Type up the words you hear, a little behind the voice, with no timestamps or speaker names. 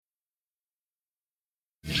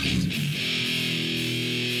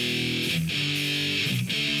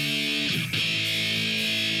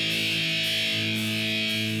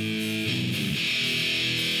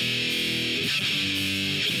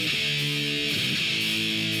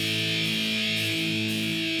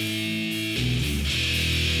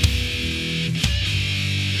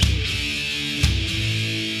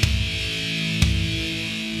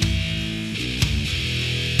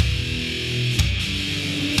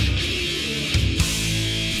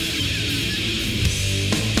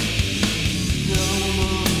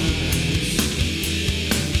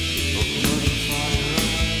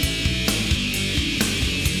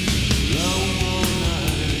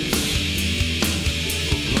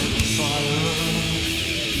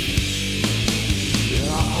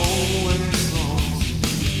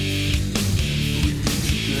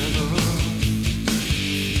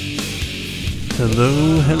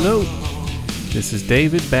Hello. This is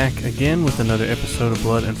David back again with another episode of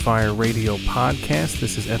Blood and Fire Radio Podcast.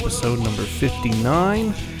 This is episode number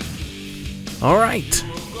 59. Alright,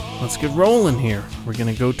 let's get rolling here. We're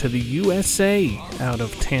going to go to the USA out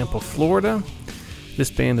of Tampa, Florida. This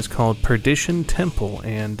band is called Perdition Temple,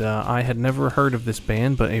 and I had never heard of this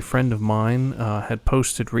band, but a friend of mine had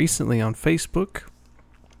posted recently on Facebook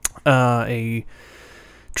a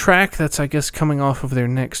track that's, I guess, coming off of their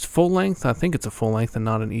next full-length. I think it's a full-length and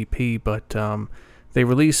not an EP, but they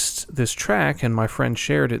released this track, and my friend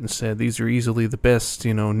shared it and said, these are easily the best,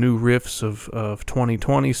 new riffs of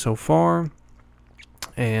 2020 so far,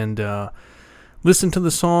 and listened to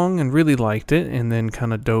the song and really liked it, and then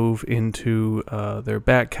kind of dove into their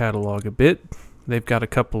back catalog a bit. They've got a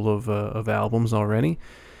couple of albums already.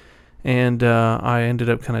 And I ended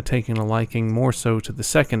up kind of taking a liking more so to the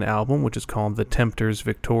second album, which is called The Tempter's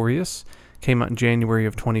Victorious. Came out in January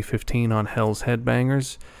of 2015 on Hell's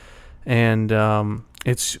Headbangers. And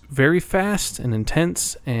it's very fast and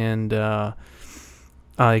intense, and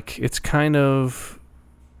it's kind of...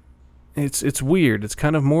 It's weird. It's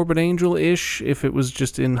kind of Morbid Angel-ish if it was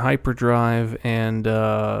just in hyperdrive, and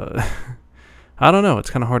I don't know. It's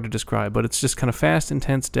kind of hard to describe, but it's just kind of fast,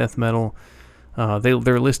 intense death metal.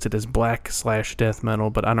 They're listed as black/death metal,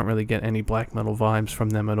 but I don't really get any black metal vibes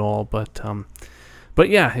from them at all. But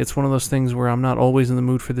yeah, it's one of those things where I'm not always in the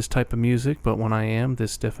mood for this type of music, but when I am,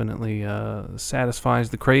 this definitely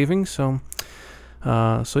satisfies the craving. So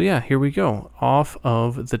yeah, here we go. Off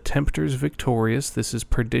of The Tempter's Victorious, this is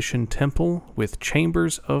Perdition Temple with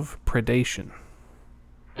Chambers of Predation.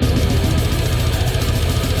 Hey,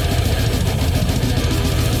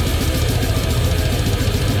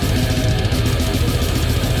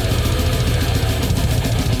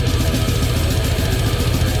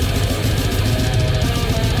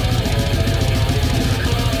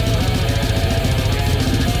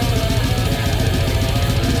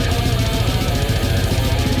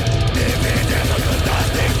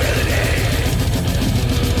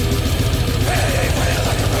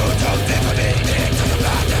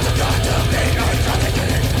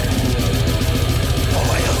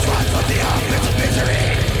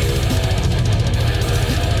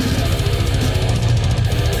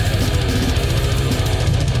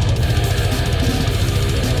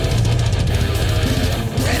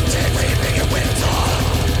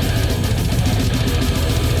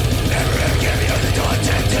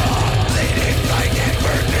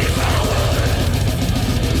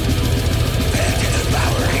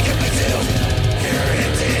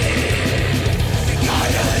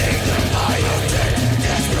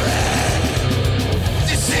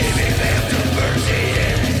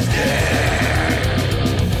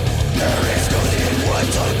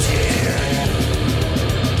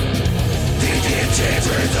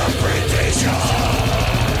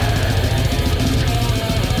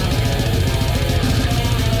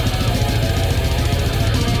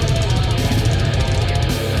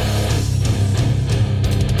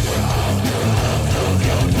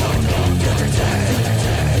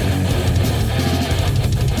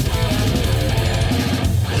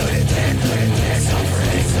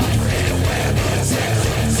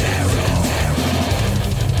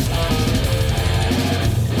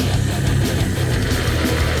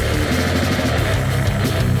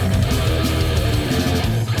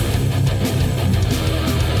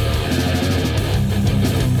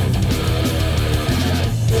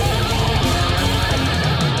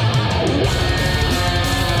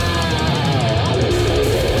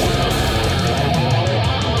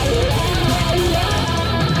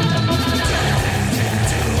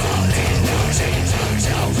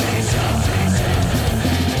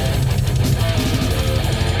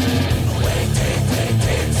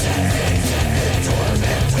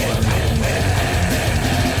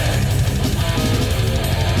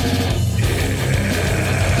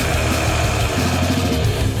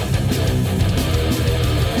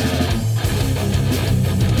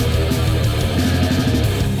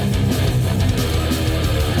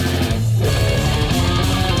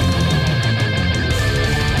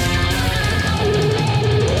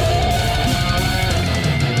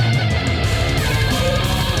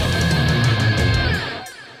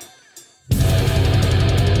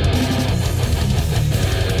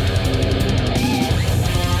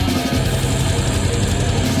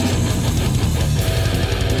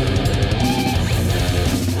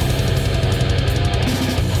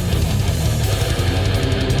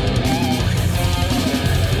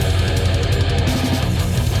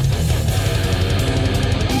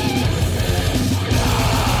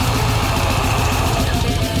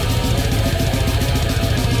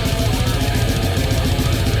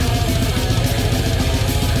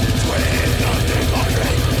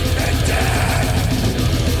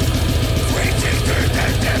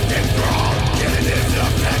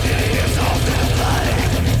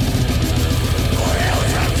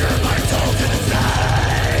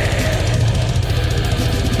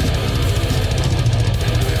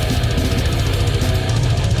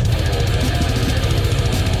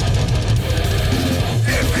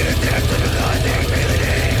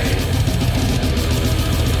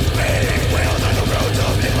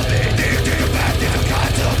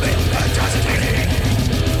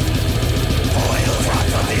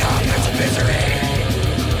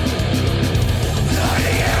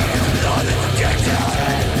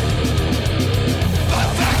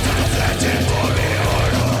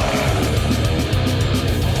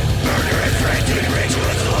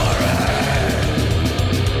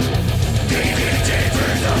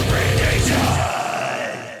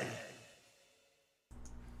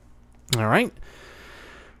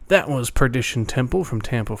 That was Perdition Temple from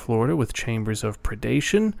Tampa, Florida, with Chambers of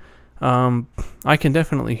Predation. I can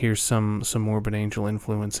definitely hear some Morbid Angel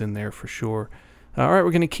influence in there for sure. All right,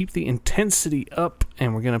 we're going to keep the intensity up,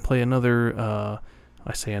 and we're going to play another,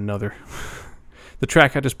 I say another. The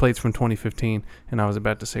track I just played is from 2015, and I was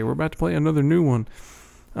about to say we're about to play another new one.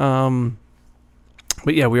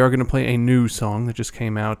 But yeah, we are going to play a new song that just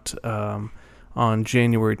came out on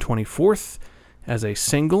January 24th as a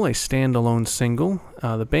single, a standalone single.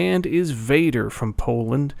 The band is Vader from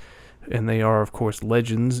Poland, and they are, of course,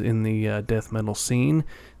 legends in the death metal scene.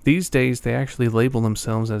 These days, they actually label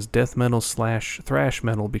themselves as death metal / thrash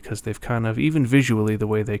metal because they've kind of, even visually, the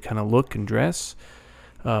way they kind of look and dress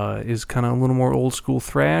is kind of a little more old school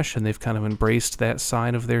thrash, and they've kind of embraced that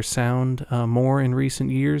side of their sound more in recent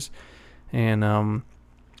years. And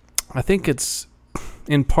I think it's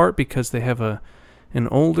in part because they have an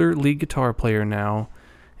older lead guitar player now.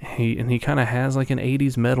 He kind of has like an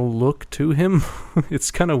 80s metal look to him.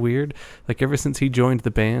 It's kind of weird. Like ever since he joined the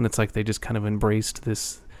band, it's like they just kind of embraced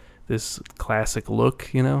this classic look,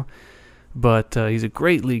 you know. But he's a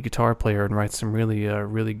great lead guitar player and writes some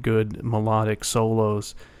really good melodic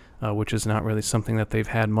solos, which is not really something that they've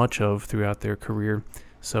had much of throughout their career.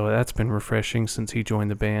 So that's been refreshing since he joined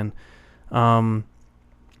the band.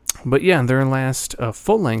 But yeah, their last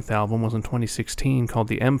full-length album was in 2016 called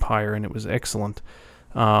The Empire, and it was excellent.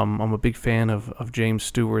 I'm a big fan of James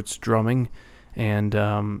Stewart's drumming, and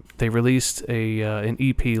they released an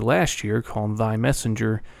EP last year called Thy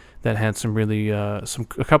Messenger that had some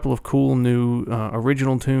a couple of cool new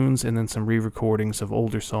original tunes, and then some re-recordings of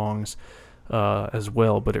older songs as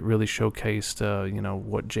well. But it really showcased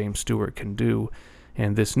what James Stewart can do.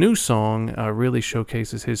 And this new song really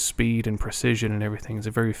showcases his speed and precision and everything. It's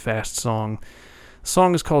a very fast song. The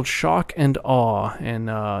song is called Shock and Awe,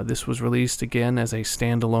 and this was released again as a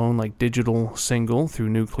standalone digital single through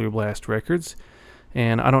Nuclear Blast Records.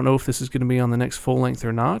 And I don't know if this is going to be on the next full length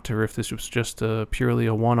or not, or if this was just purely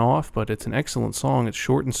a one-off, but it's an excellent song. It's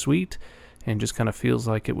short and sweet, and just kind of feels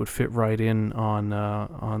like it would fit right in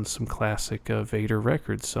on some classic Vader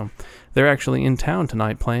records. So they're actually in town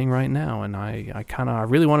tonight playing right now, and I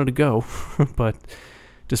really wanted to go, but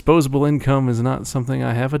disposable income is not something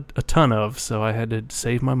I have a ton of, so I had to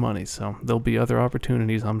save my money. So there'll be other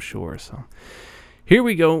opportunities, I'm sure. So here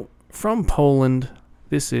we go from Poland.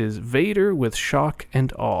 This is Vader with Shock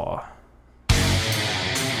and Awe.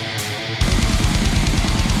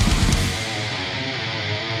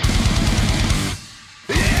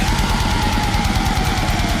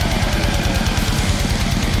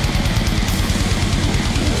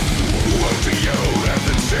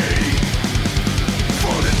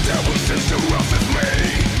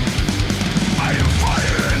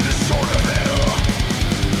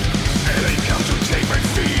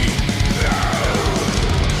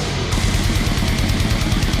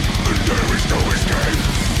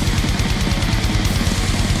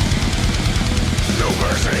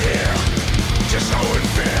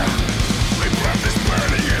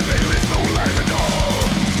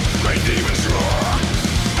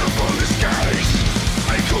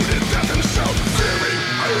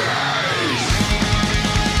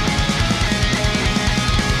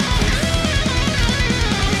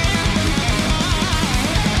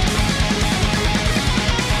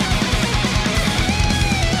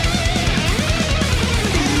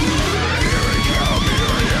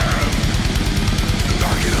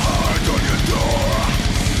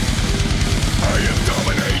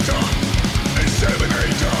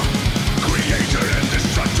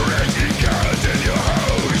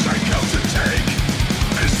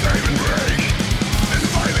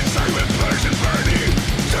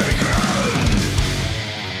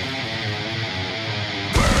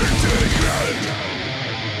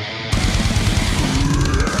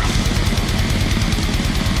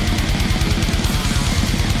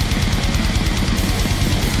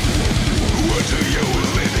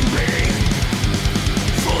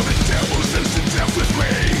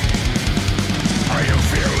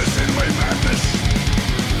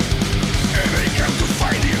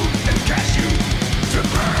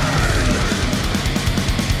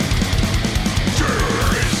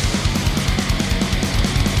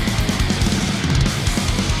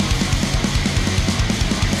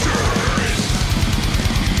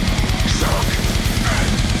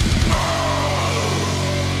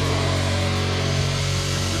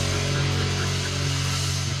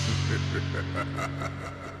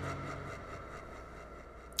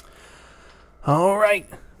 All right,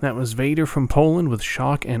 that was Vader from Poland with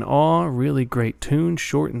Shock and Awe. Really great tune,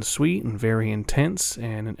 short and sweet and very intense,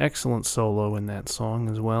 and an excellent solo in that song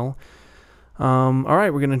as well. All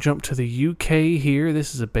right, we're going to jump to the UK here.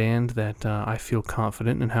 This is a band that I feel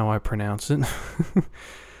confident in how I pronounce it.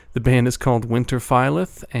 The band is called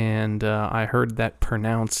Winterfylleth, and I heard that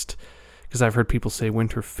pronounced, because I've heard people say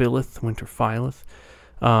Winterfylleth,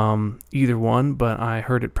 either one, but I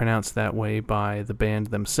heard it pronounced that way by the band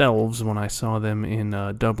themselves when I saw them in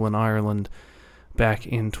Dublin, Ireland, back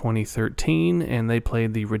in 2013, and they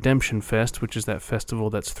played the Redemption Fest, which is that festival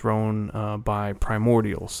that's thrown by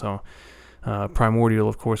Primordial. So Primordial,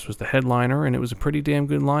 of course, was the headliner, and it was a pretty damn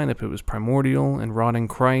good lineup. It was Primordial and Rotting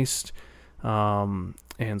Christ, and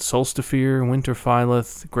Solstafir,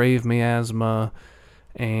 Winterfylleth, Grave Miasma,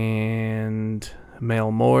 and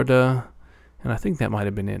Maelmorda, and I think that might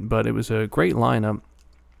have been it, but it was a great lineup.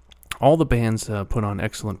 All the bands put on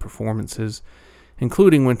excellent performances,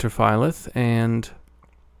 including Winterfylleth, and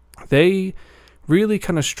they really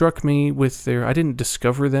kind of struck me with I didn't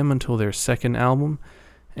discover them until their second album,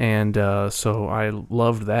 and so I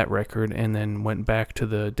loved that record, and then went back to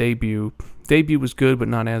the debut. Debut was good, but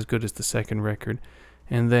not as good as the second record.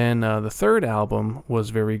 And then the third album was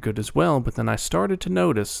very good as well, but then I started to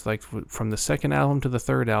notice, like, from the second album to the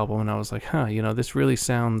third album, and I was like, this really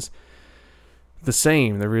sounds the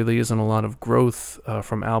same. There really isn't a lot of growth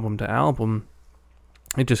from album to album.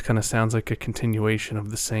 It just kind of sounds like a continuation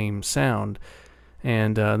of the same sound.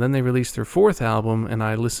 And then they released their fourth album, and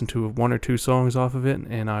I listened to one or two songs off of it,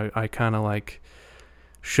 and I kind of, like,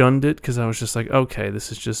 shunned it, because I was just like, okay,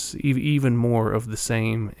 this is just even more of the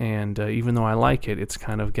same, and even though I like it, it's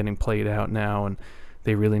kind of getting played out now, and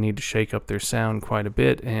they really need to shake up their sound quite a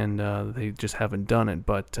bit, and they just haven't done it.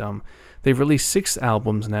 But they've released 6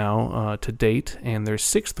 albums now to date, and their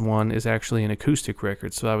 6th one is actually an acoustic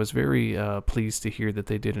record, so I was very pleased to hear that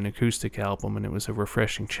they did an acoustic album, and it was a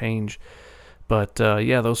refreshing change. But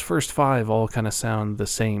those first 5 all kind of sound the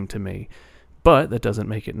same to me. But that doesn't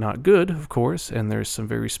make it not good, of course, and there's some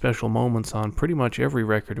very special moments on pretty much every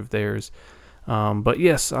record of theirs. But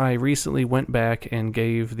yes, I recently went back and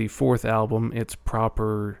gave the 4th album its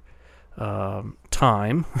proper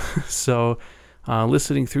time. So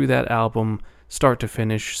listening through that album start to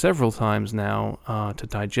finish several times now to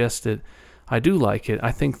digest it, I do like it.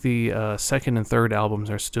 I think the second and third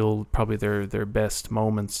albums are still probably their best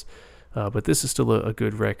moments, but this is still a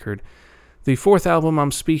good record. The 4th album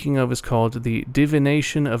I'm speaking of is called The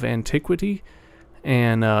Divination of Antiquity,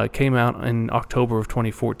 and came out in October of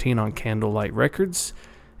 2014 on Candlelight Records.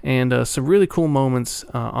 And some really cool moments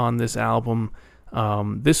on this album.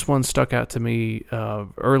 This one stuck out to me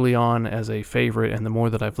early on as a favorite, and the more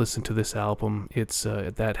that I've listened to this album, it's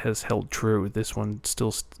that has held true. This one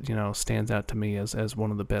still stands out to me as one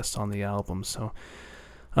of the best on the album. So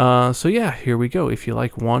yeah, here we go. If you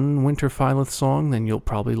like one Winterfylleth song, then you'll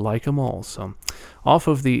probably like them all. So, off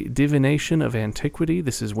of The Divination of Antiquity,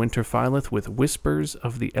 this is Winterfylleth with Whispers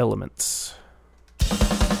of the Elements.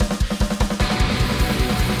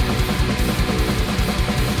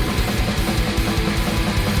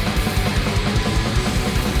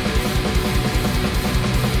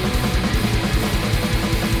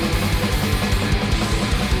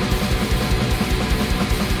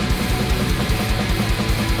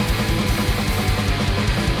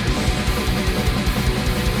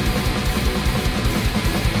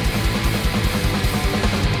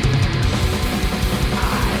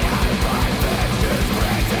 I have my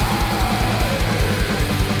vengeance.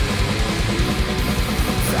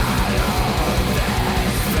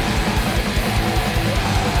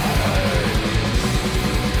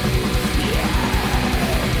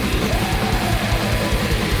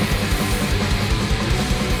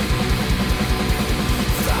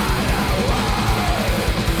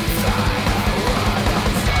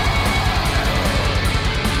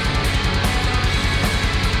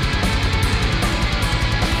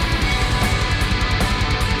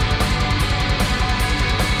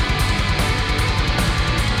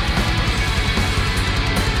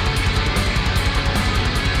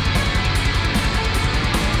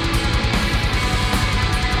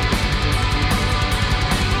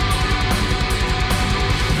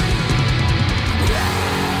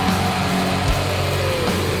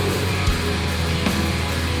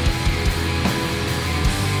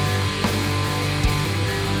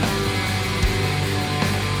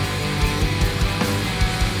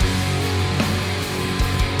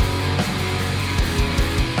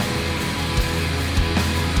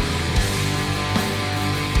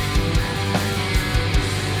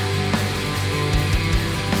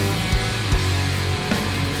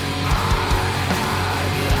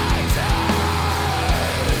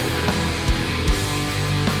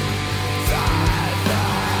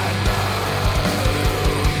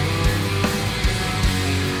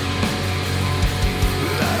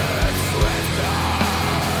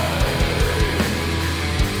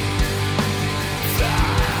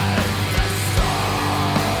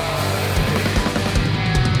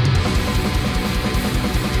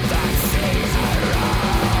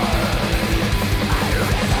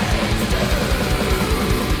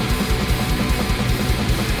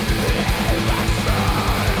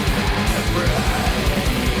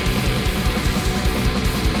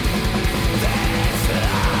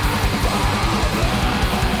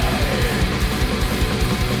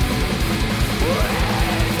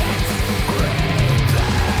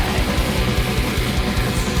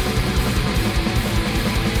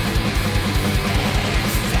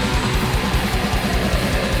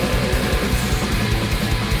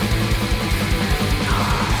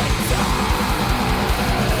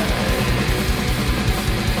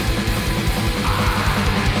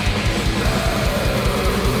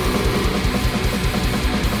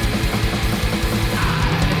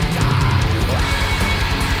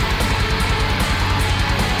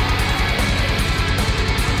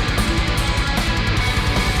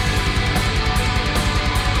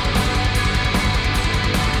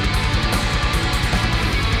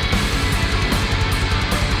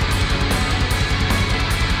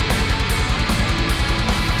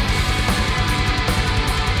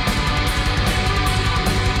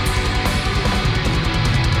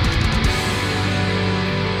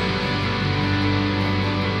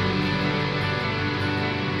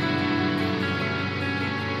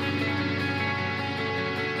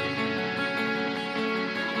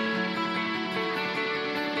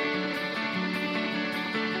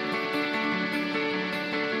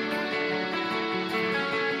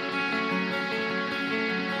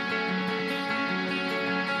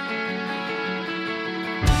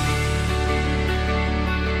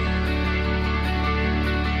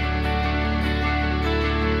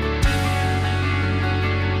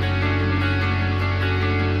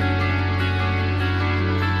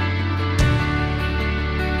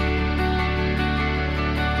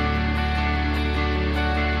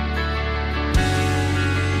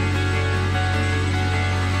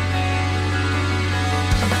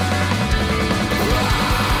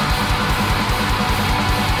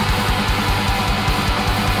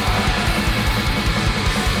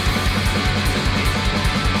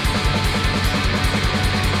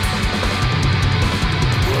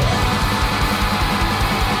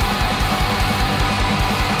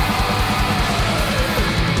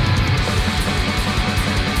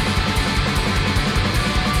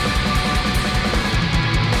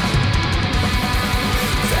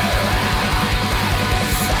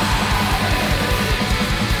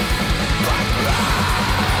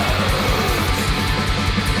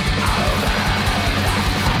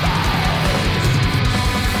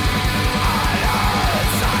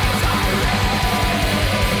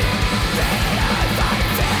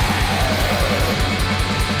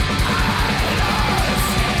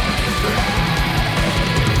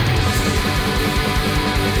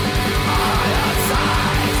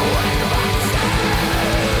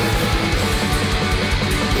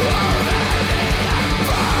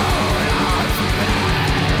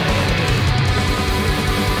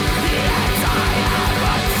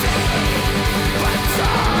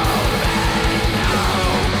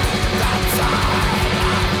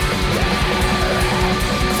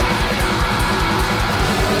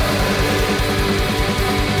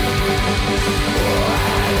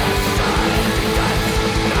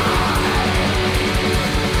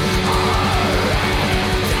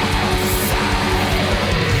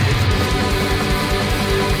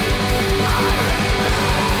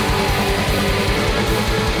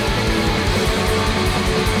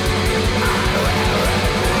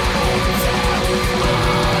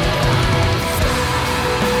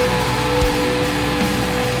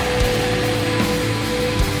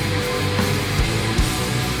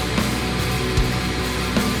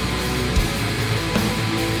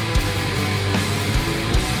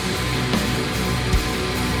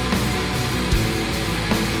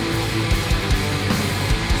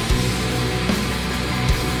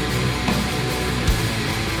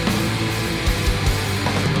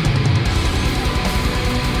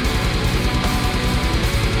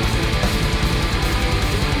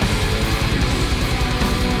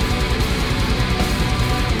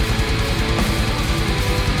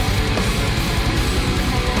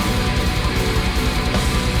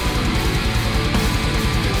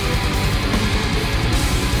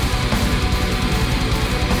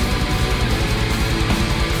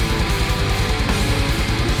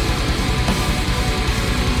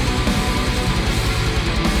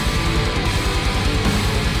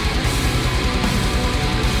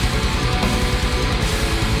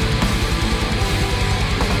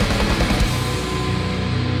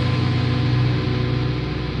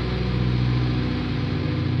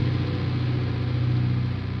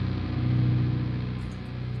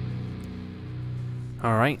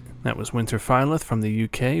 Alright, that was Winterfylleth from the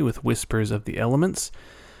UK with Whispers of the Elements.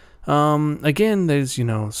 Again, there's,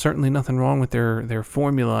 certainly nothing wrong with their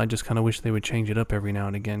formula. I just kind of wish they would change it up every now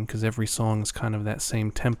and again, because every song is kind of that same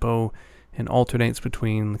tempo and alternates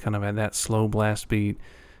between kind of at that slow blast beat,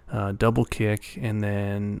 double kick, and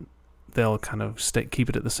then they'll kind of keep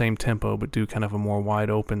it at the same tempo, but do kind of a more wide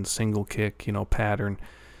open single kick, pattern.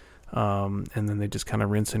 And then they just kind of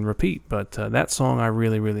rinse and repeat. But that song I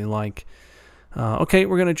really, really like. Okay,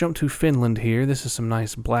 we're going to jump to Finland here. This is some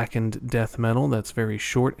nice blackened death metal that's very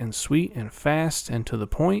short and sweet and fast and to the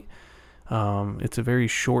point. It's a very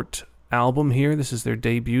short album here. This is their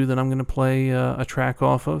debut that I'm going to play a track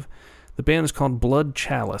off of. The band is called Blood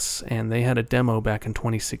Chalice, and they had a demo back in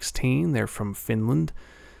 2016. They're from Finland.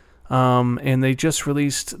 And they just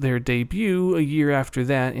released their debut a year after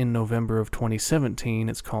that in November of 2017.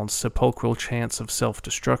 It's called Sepulchral Chants of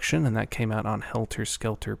Self-Destruction, and that came out on Helter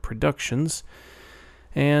Skelter Productions.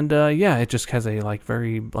 And it just has a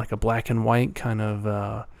very a black and white kind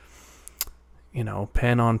of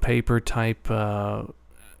pen on paper type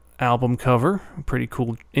album cover. Pretty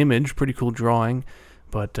cool image, pretty cool drawing.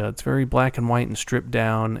 But it's very black and white and stripped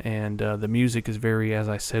down, and the music is very, as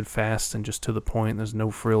I said, fast and just to the point. There's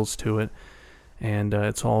no frills to it, and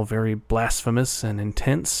it's all very blasphemous and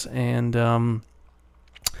intense, and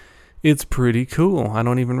it's pretty cool. I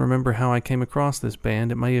don't even remember how I came across this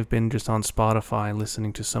band. It may have been just on Spotify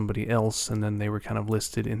listening to somebody else, and then they were kind of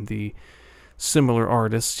listed in the similar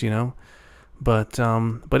artists, But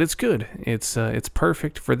it's good. It's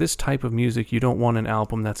perfect for this type of music. You don't want an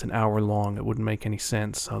album that's an hour long. It wouldn't make any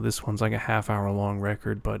sense. So this one's like a half-hour long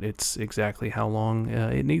record, but it's exactly how long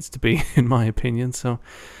it needs to be, in my opinion. So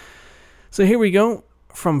here we go.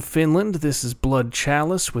 From Finland, this is Blood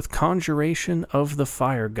Chalice with Conjuration of the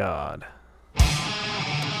Fire God.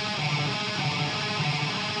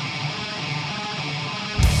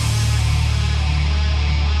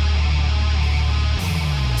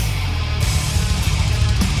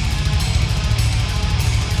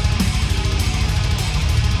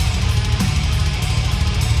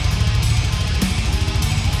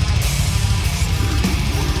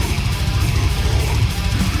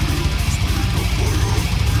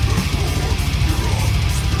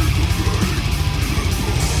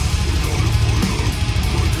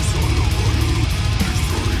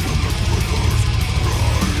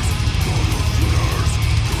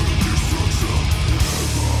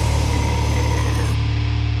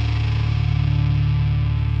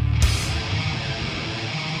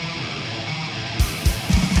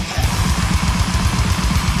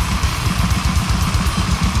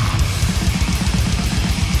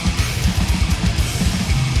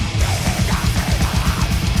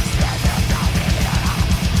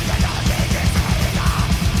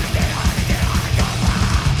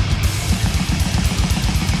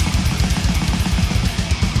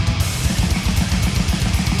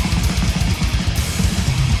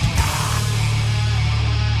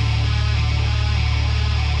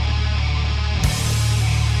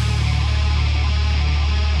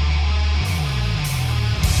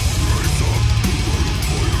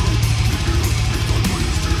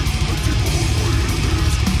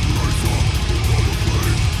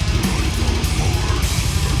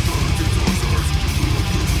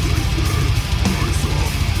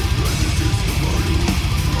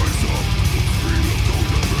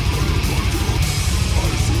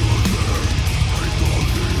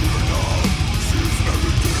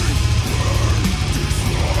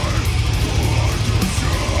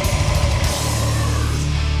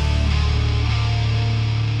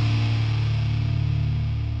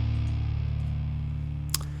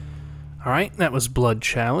 Alright, that was Blood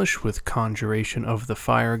Chalice with Conjuration of the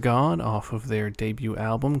Fire God off of their debut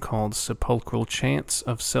album called Sepulchral Chants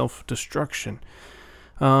of Self-Destruction.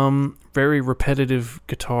 Very repetitive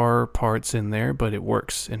guitar parts in there, but it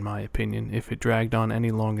works, in my opinion. If it dragged on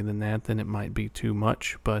any longer than that, then it might be too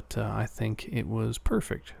much, but I think it was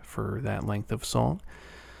perfect for that length of song.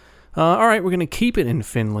 Alright, we're going to keep it in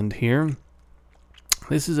Finland here.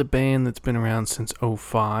 This is a band that's been around since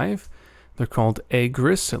 2005. They're called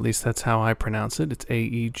Aegrus, at least that's how I pronounce it. It's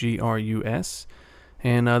Aegrus.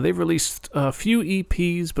 And they've released a few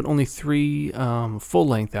EPs, but only 3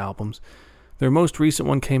 full-length albums. Their most recent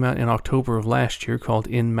one came out in October of last year called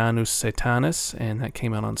In Manus Satanis, and that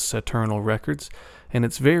came out on Saturnal Records. And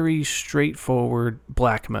it's very straightforward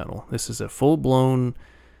black metal. This is a full-blown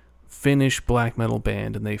Finnish black metal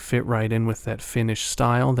band, and they fit right in with that Finnish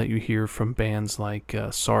style that you hear from bands like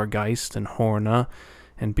Sargeist and Horna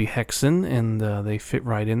and Behexen, and they fit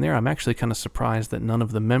right in there. I'm actually kind of surprised that none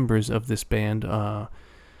of the members of this band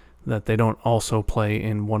that they don't also play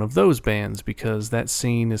in one of those bands, because that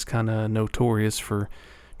scene is kind of notorious for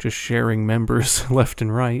just sharing members left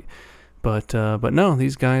and right. But no,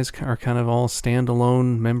 these guys are kind of all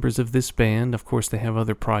standalone members of this band. Of course, they have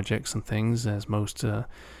other projects and things, as most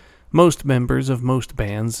members of most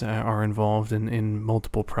bands are involved in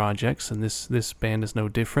multiple projects, and this band is no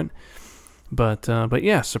different. But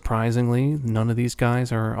yeah, surprisingly, none of these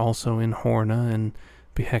guys are also in Horna and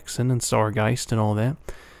Behexen and Sargeist and all that.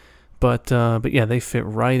 But yeah, they fit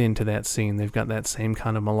right into that scene. They've got that same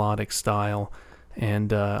kind of melodic style,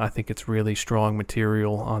 and I think it's really strong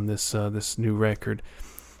material on this new record.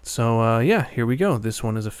 So yeah, here we go. This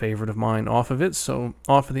one is a favorite of mine off of it. So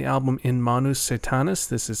off of the album In Manus Satanis,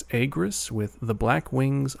 this is Aegrus with The Black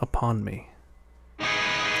Wings Upon Me.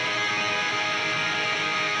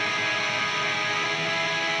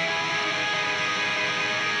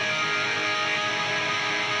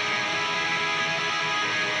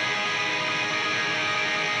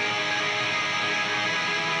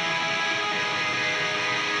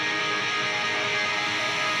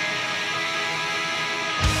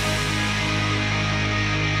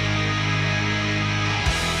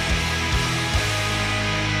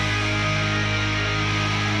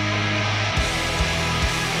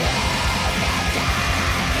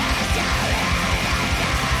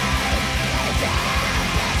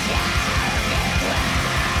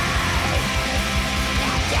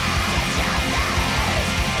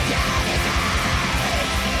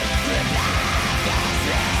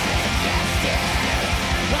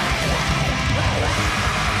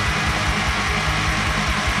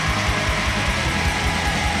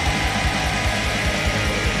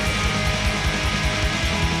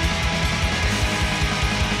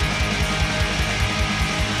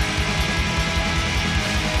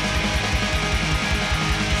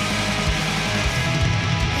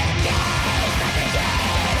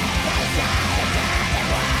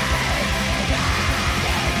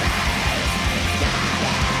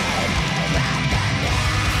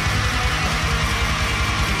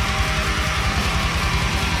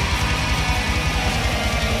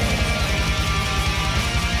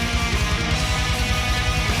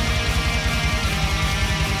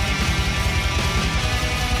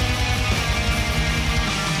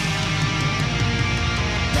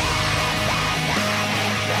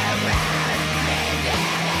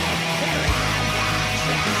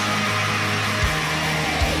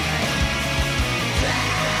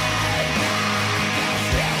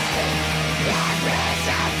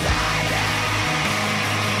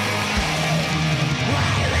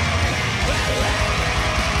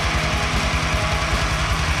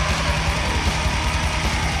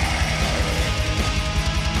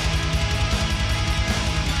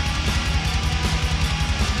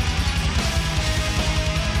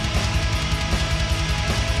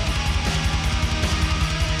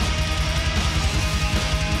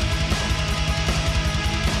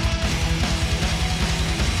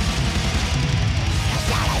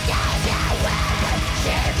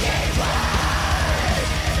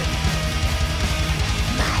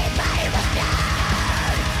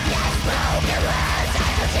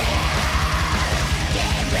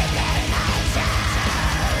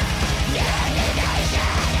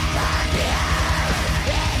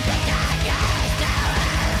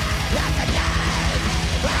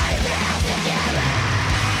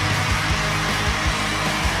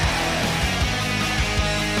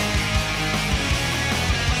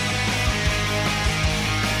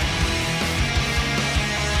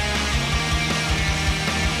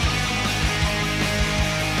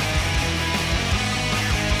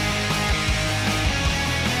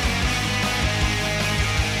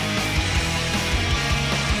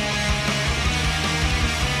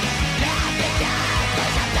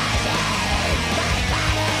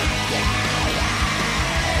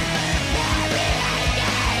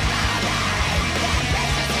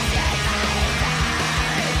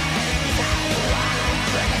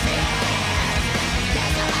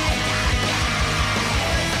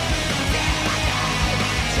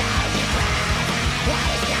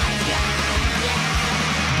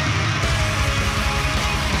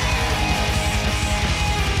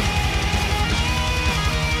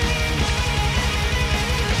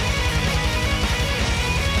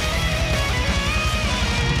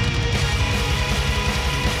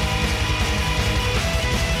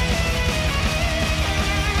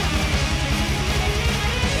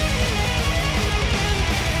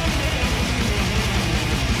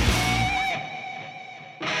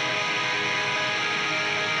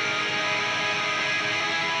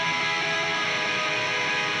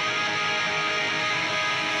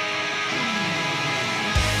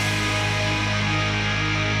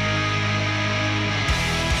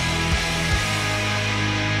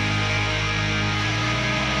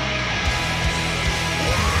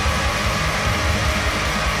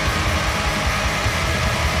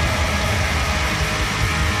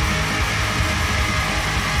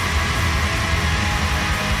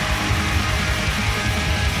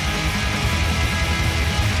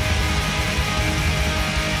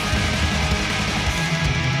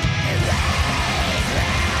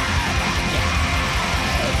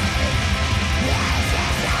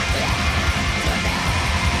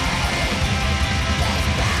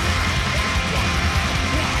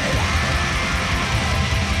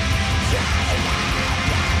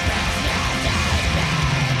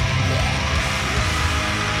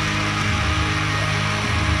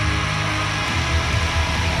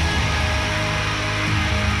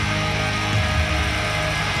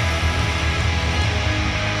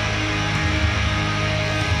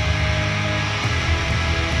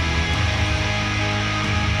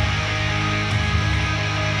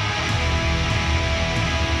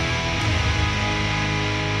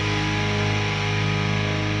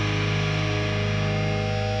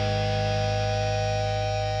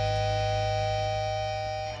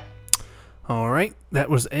 right, that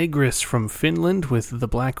was Aegrus from Finland with The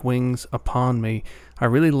Black Wings Upon Me. I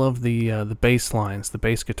really love the bass lines, the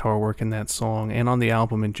bass guitar work in that song, and on the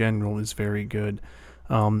album in general is very good.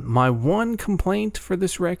 My one complaint for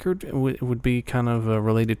this record would be kind of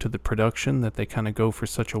related to the production, that they kind of go for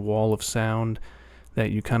such a wall of sound that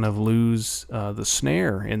you kind of lose the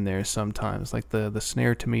snare in there sometimes. Like the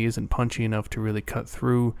snare to me isn't punchy enough to really cut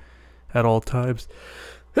through at all times.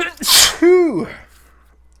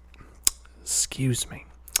 Excuse me.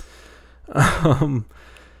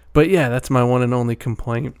 But yeah, that's my one and only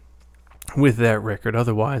complaint with that record.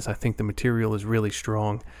 Otherwise, I think the material is really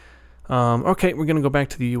strong. Okay, we're going to go back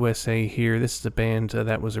to the USA here. This is a band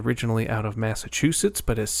that was originally out of Massachusetts,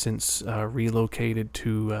 but has since relocated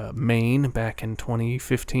to Maine back in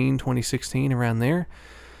 2015, 2016, around there.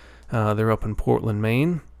 They're up in Portland,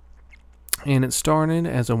 Maine. And it started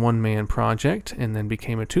as a one-man project and then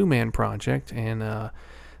became a two-man project, and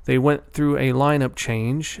they went through a lineup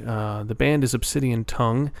change. The band is Obsidian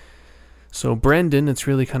Tongue. So Brendan, it's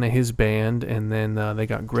really kind of his band, and then they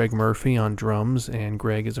got Greg Murphy on drums, and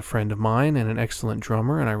Greg is a friend of mine and an excellent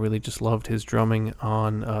drummer, and I really just loved his drumming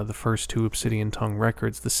on the first two Obsidian Tongue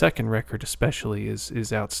records. The second record especially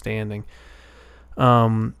is outstanding.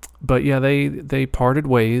 But yeah, they parted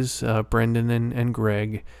ways, Brendan and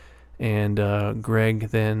Greg, and Greg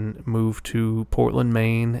then moved to Portland,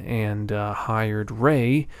 Maine, and hired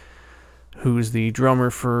Ray, who's the drummer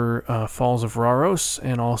for Falls of Raros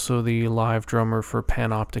and also the live drummer for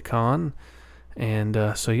Panopticon.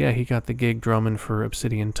 And so yeah, he got the gig drumming for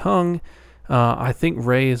Obsidian Tongue. I think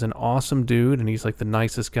Ray is an awesome dude, and he's like the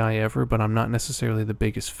nicest guy ever, but I'm not necessarily the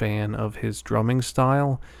biggest fan of his drumming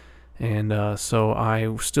style. And so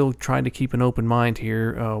I still tried to keep an open mind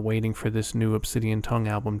here, waiting for this new Obsidian Tongue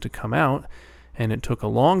album to come out. And it took a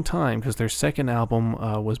long time because their second album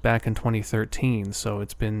was back in 2013. So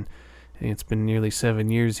it's been nearly 7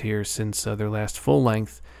 years here since their last full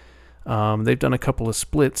length. They've done a couple of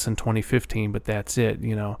splits in 2015, but that's it,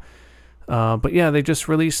 you know. But yeah, they just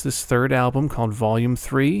released this third album called Volume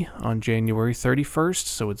 3 on January 31st.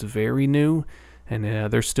 So it's very new. And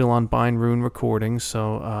they're still on Rune recordings,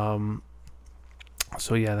 so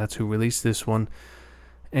yeah, that's who released this one.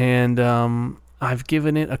 And I've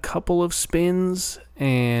given it a couple of spins,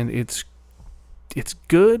 and it's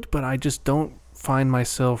good, but I just don't find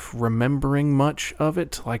myself remembering much of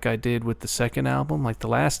it like I did with the second album. Like the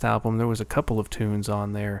last album, there was a couple of tunes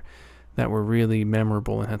on there that were really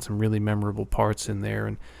memorable and had some really memorable parts in there,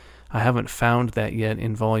 and I haven't found that yet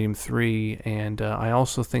in Volume 3, and I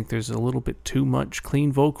also think there's a little bit too much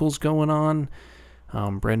clean vocals going on.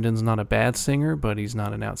 Brendan's not a bad singer, but he's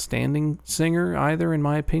not an outstanding singer either, in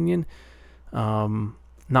my opinion.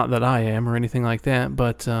 Not that I am or anything like that,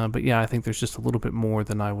 but yeah, I think there's just a little bit more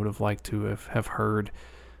than I would have liked to have heard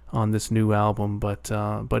on this new album. But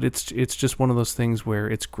it's just one of those things where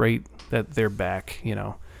it's great that they're back, you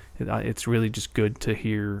know. It's really just good to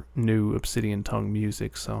hear new Obsidian Tongue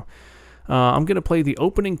music. So I'm going to play the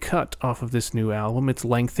opening cut off of this new album. It's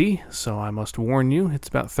lengthy, so I must warn you. It's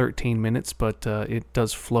about 13 minutes, but it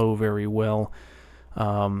does flow very well.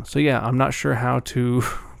 So yeah, I'm not sure how to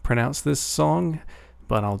pronounce this song,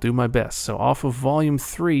 but I'll do my best. So off of Volume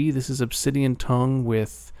 3, this is Obsidian Tongue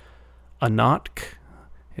with Anatkh.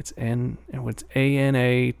 It's Anatkh.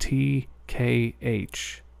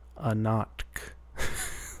 Anatkh.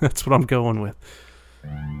 That's what I'm going with.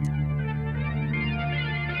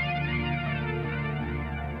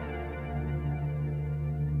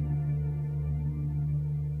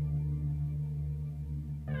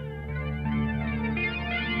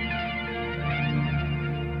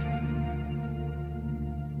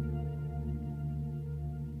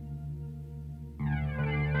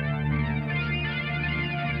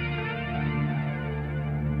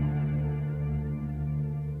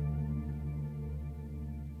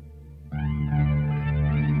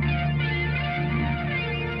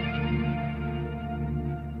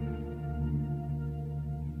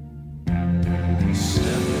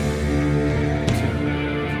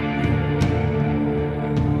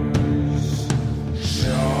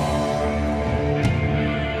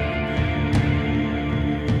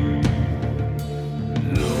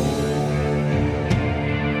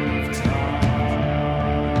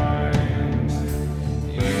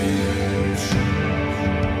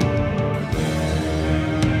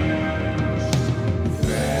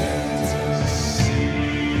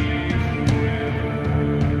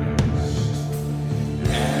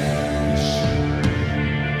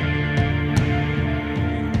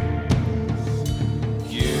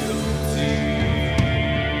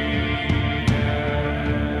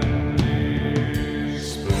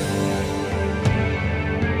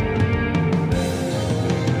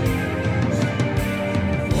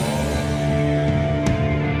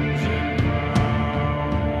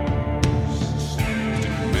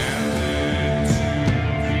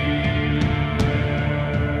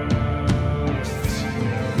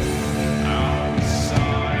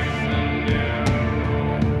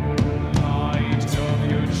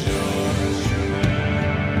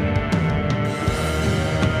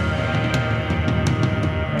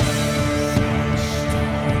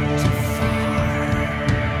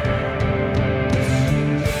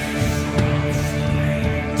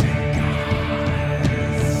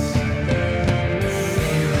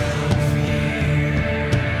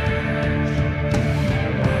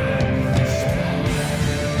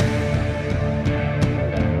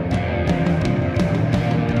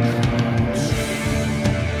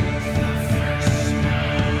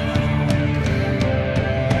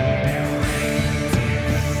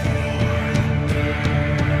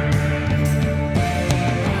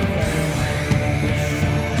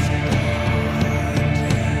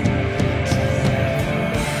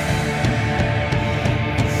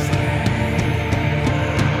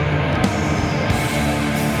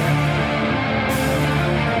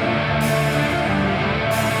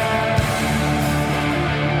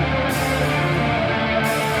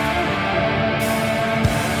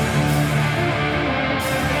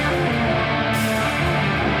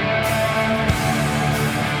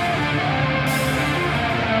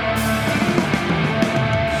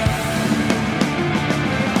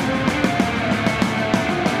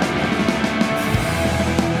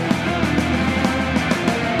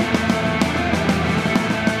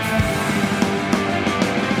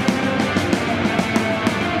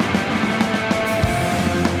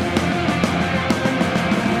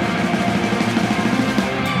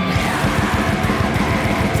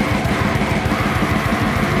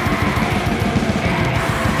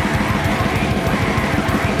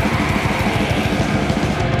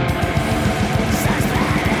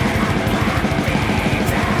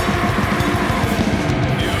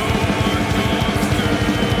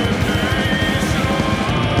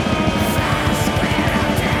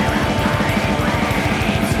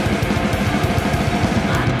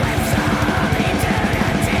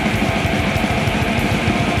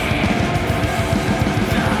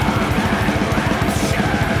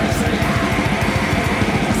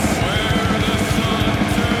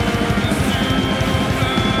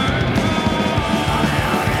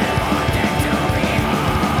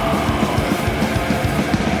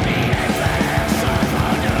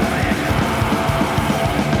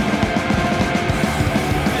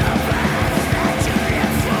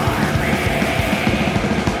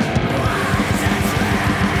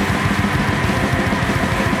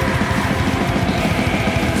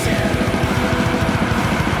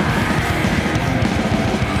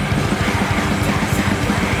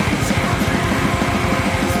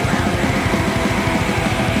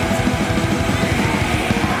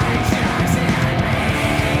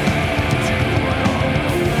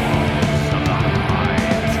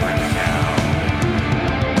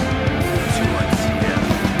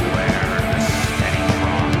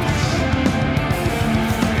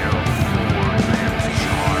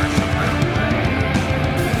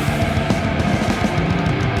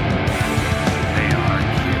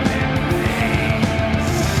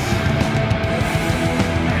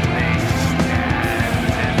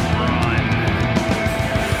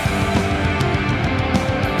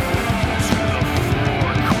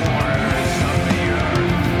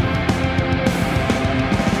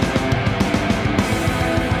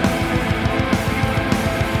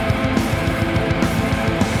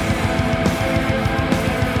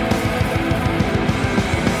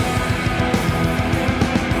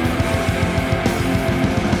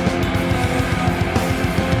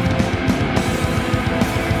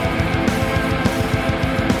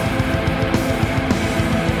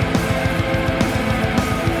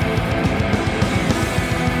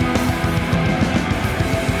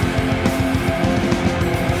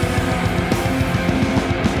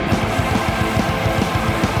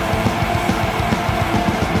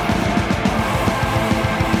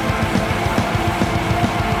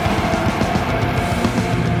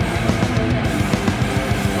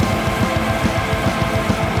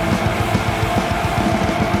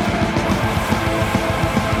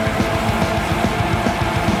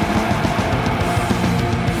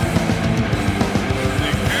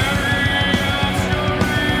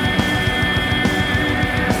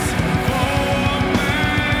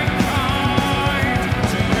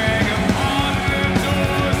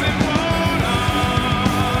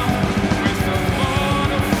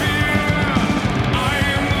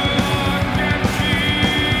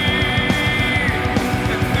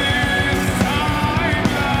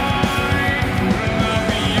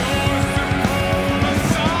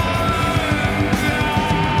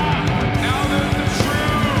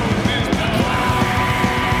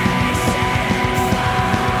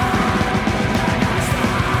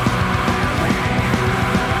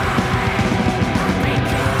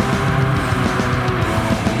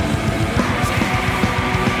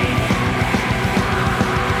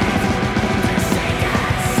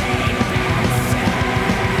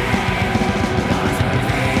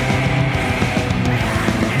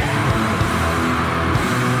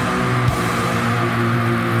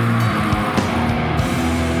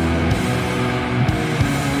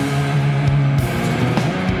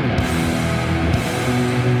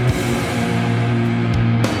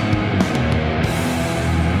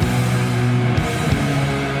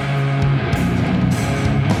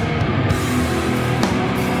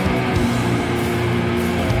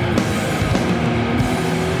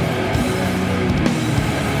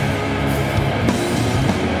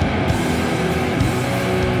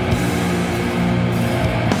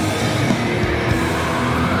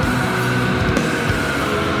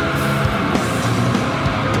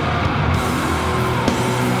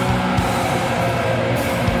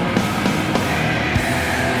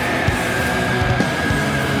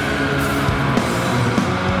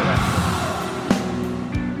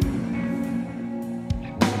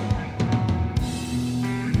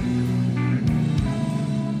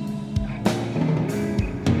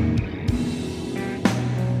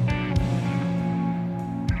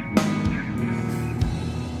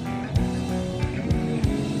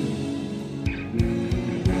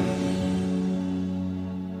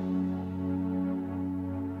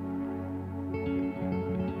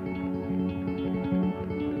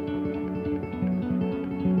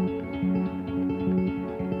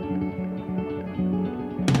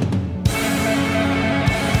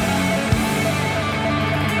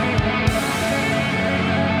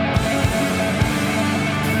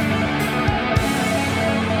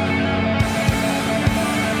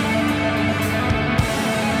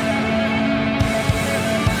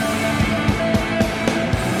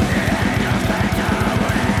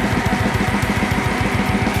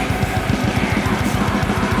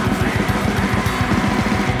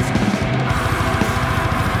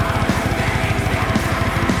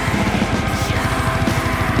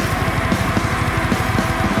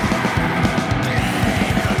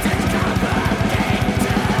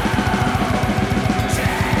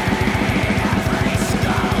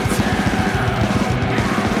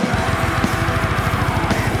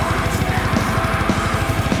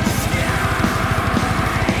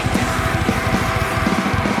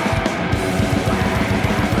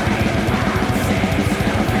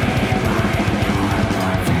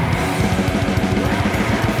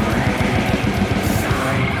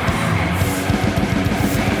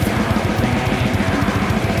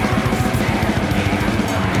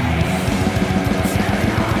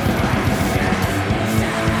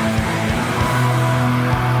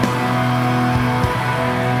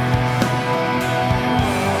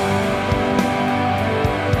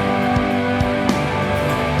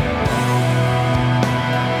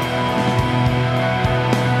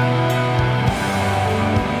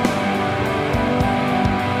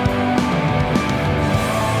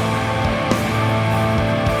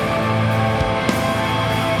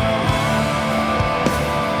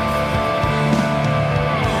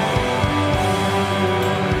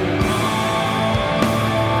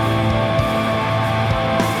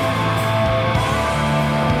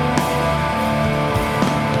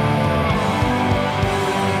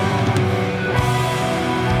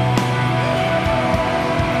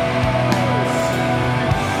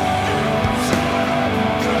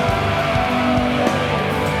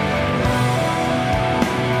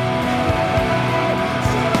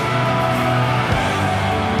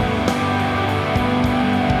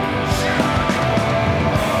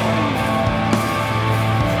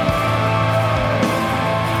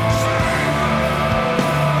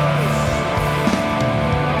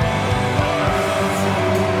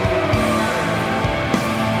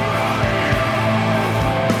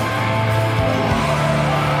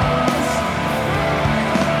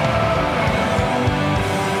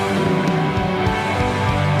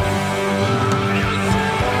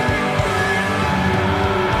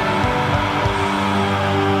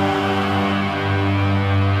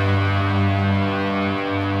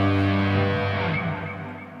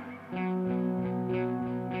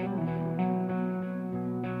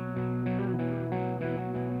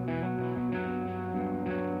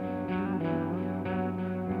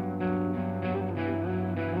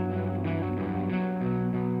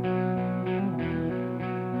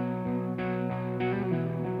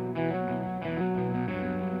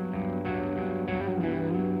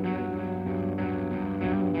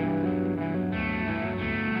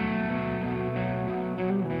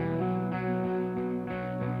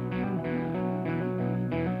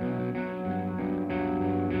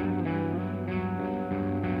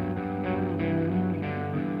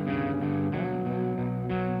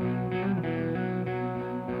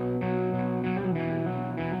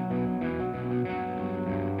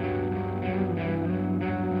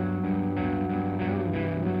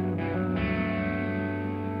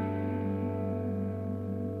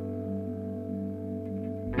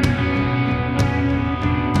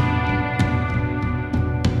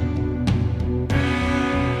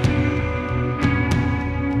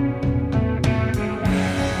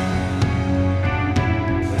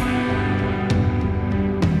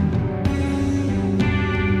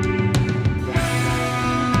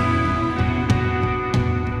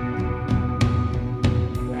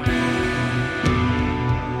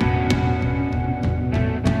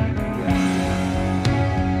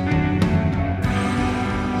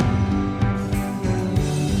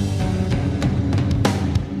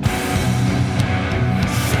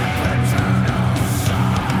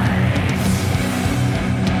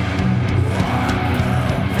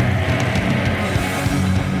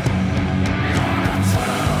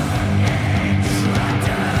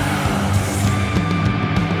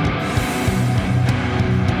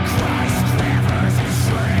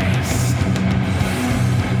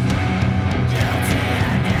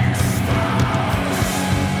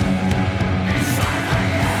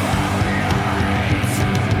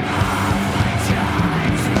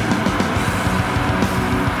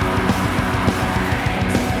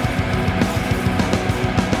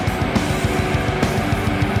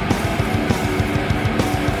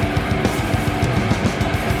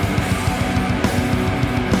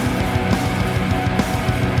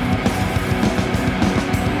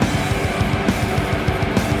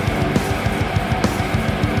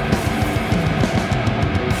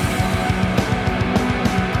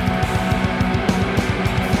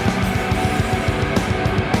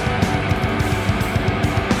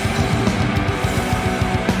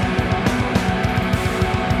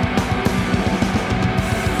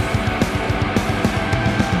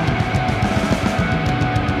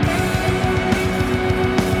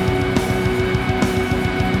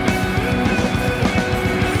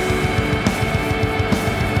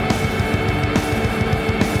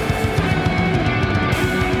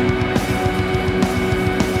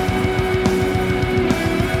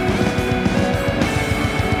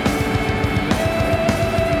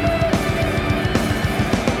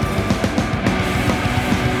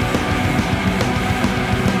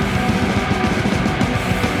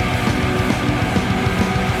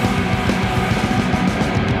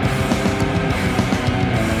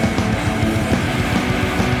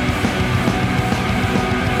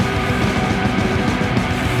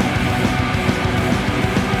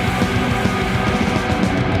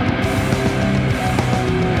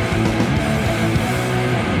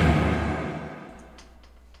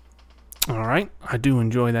 do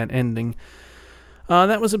enjoy that ending.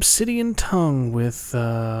 That was Obsidian Tongue with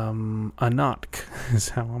Anatkh, is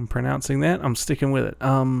how I'm pronouncing that. I'm sticking with it.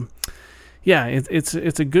 Yeah,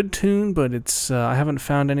 it's a good tune, but it's I haven't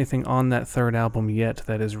found anything on that third album yet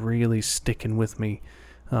that is really sticking with me.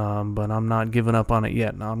 But I'm not giving up on it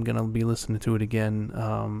yet. I'm going to be listening to it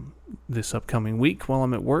again this upcoming week while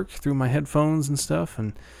I'm at work through my headphones and stuff,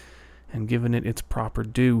 and giving it its proper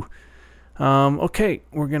due. Okay,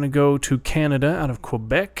 we're going to go to Canada out of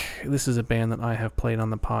Quebec. This is a band that I have played on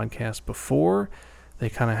the podcast before. They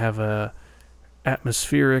kind of have a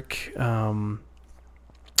atmospheric,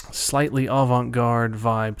 slightly avant-garde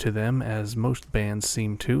vibe to them, as most bands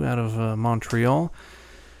seem to, out of Montreal.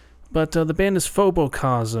 But the band is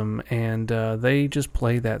Phobocosm, and they just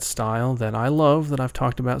play that style that I love, that I've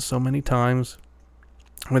talked about so many times,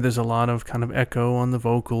 where there's a lot of kind of echo on the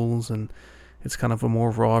vocals, and it's kind of a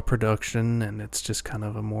more raw production, and it's just kind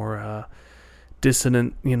of a more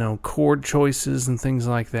dissonant, chord choices and things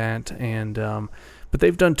like that. And but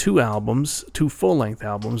they've done two full-length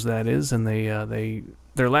albums, that is, and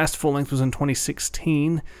their last full-length was in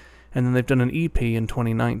 2016, and then they've done an EP in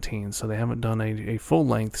 2019, so they haven't done a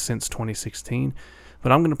full-length since 2016.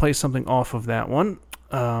 But I'm going to play something off of that one.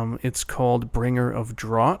 It's called Bringer of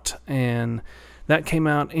Draught, and that came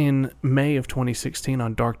out in May of 2016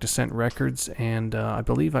 on Dark Descent Records, and I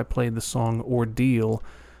believe I played the song Ordeal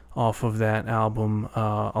off of that album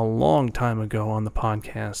a long time ago on the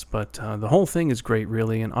podcast, but the whole thing is great,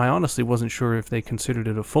 really, and I honestly wasn't sure if they considered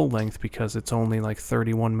it a full length because it's only like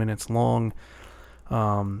 31 minutes long,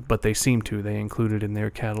 but they seem to. They included in their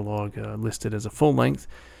catalog listed as a full length.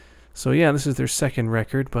 So yeah, this is their second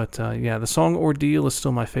record, but yeah, the song Ordeal is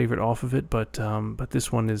still my favorite off of it, but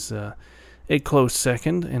this one is a close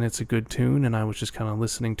second, and it's a good tune, and I was just kind of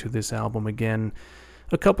listening to this album again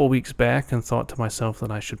a couple weeks back and thought to myself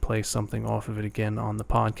that I should play something off of it again on the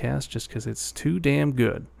podcast just because it's too damn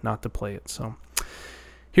good not to play it. So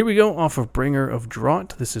here we go, off of Bringer of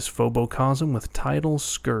Draught. This is Phobocosm with Tidal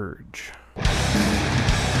Scourge.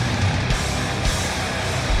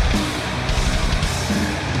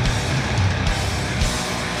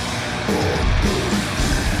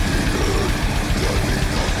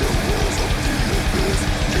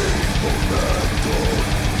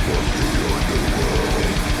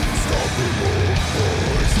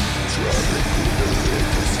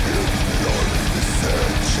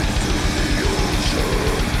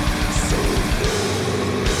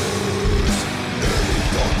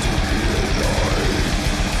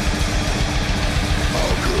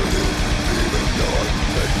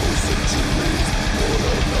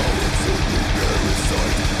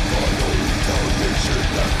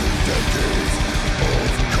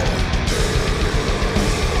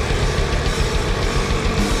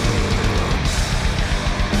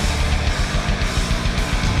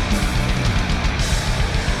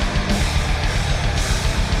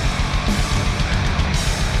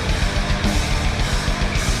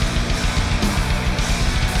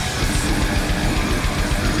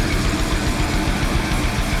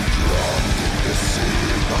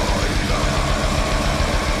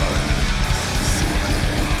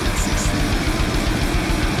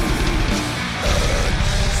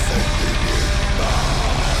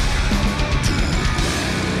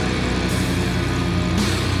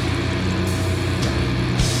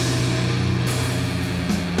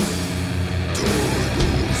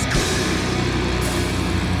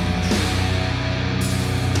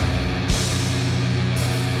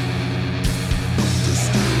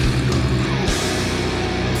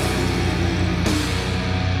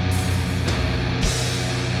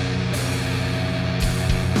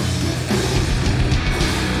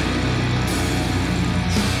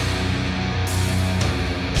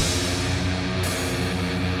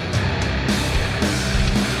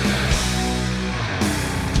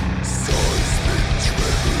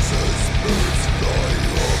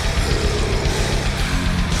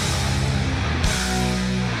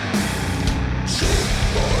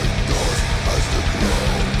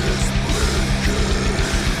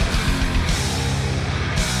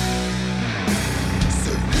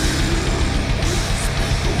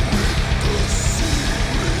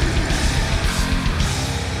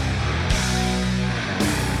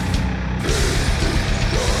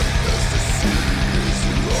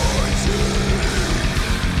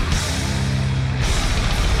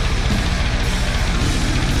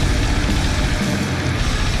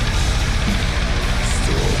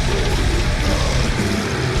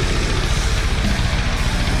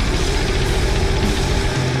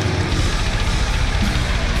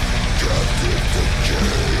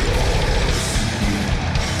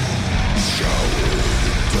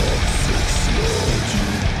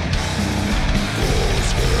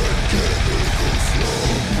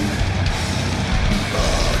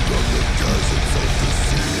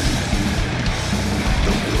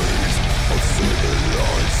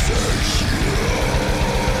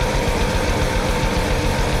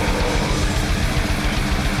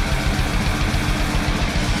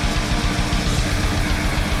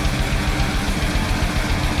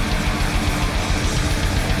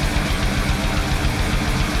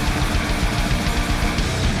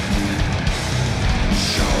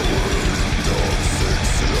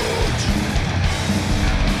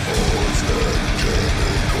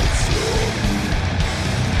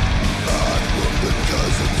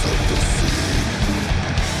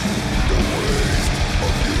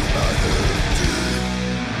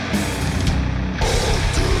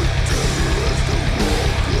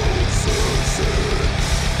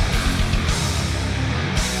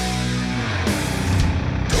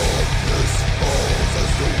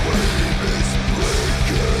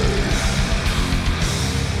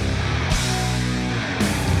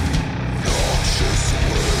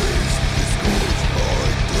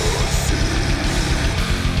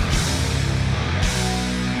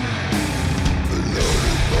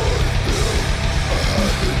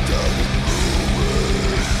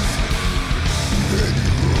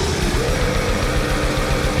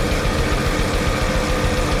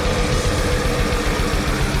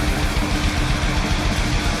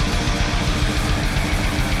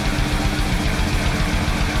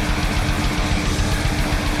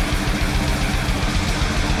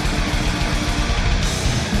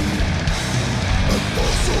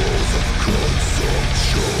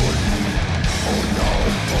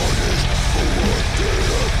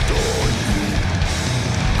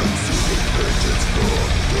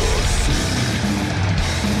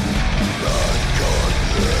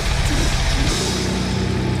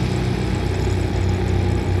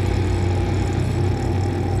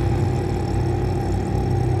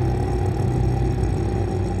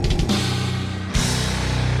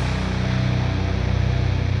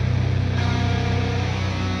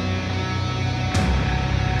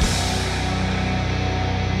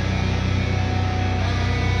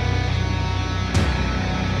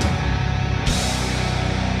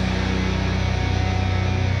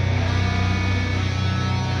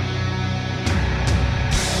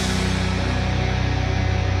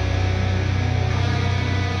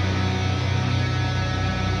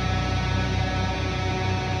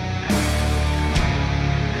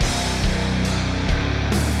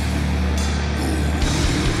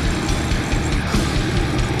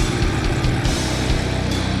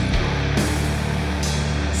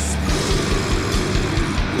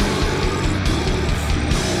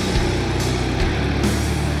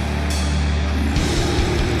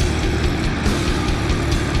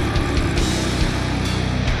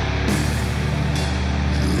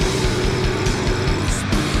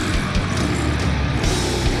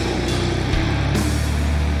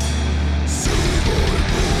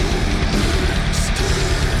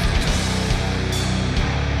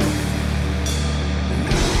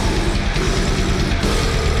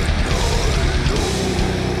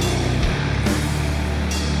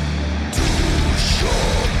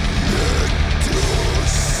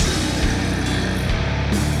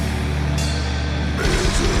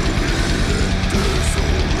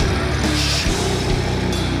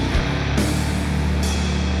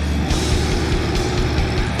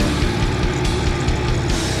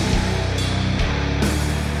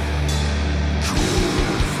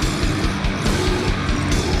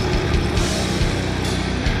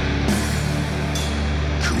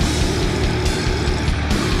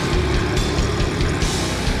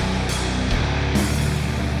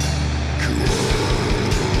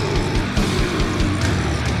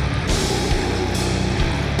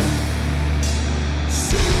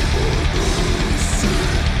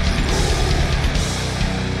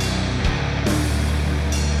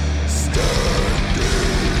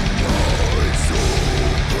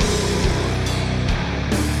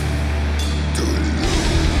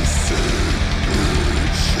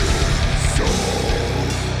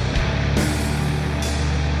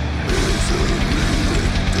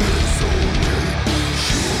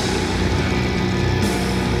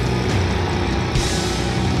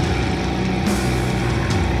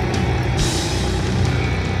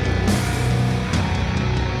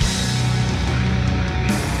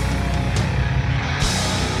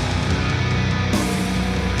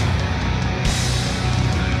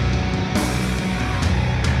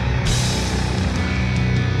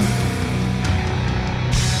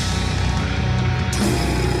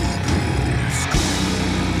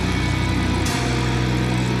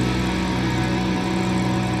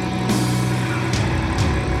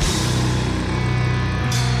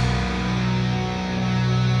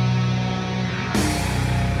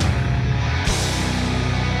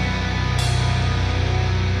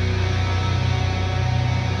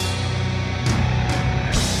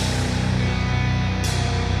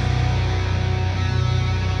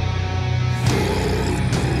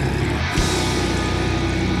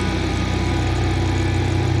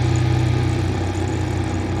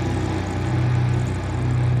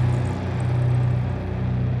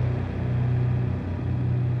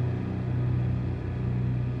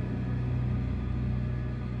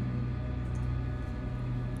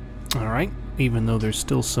 Alright, even though there's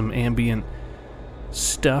still some ambient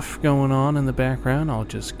stuff going on in the background, I'll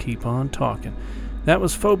just keep on talking. That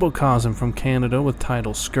was Phobocosm from Canada with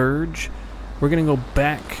title Scourge. We're going to go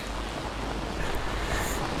back.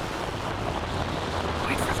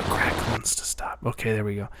 Wait for the cracklings to stop. Okay, there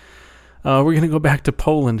we go. We're going to go back to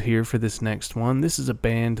Poland here for this next one. This is a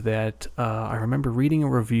band that I remember reading a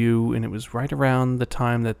review, and it was right around the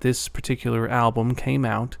time that this particular album came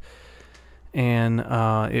out. And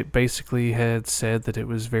it basically had said that it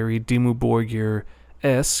was very Dimmu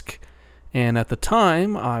Borgir-esque. And at the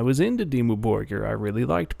time, I was into Dimmu Borgir. I really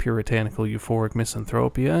liked Puritanical Euphoric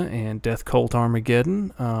Misanthropia and Death Cult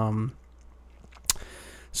Armageddon.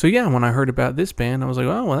 So yeah, when I heard about this band, I was like,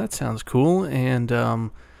 oh, well, that sounds cool. And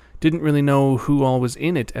didn't really know who all was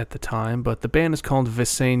in it at the time. But the band is called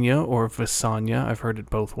Vesania or Vesania. I've heard it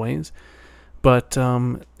both ways. But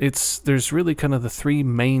there's really kind of the three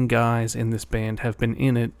main guys in this band have been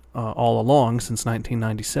in it all along since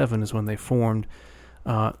 1997 is when they formed.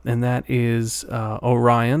 And that is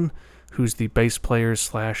Orion, who's the bass player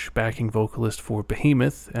 / backing vocalist for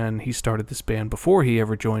Behemoth, and he started this band before he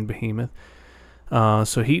ever joined Behemoth.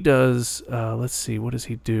 So he does, let's see, what does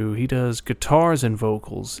he do? He does guitars and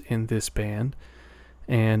vocals in this band.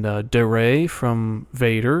 And DeRay from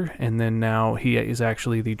Vader, and then now he is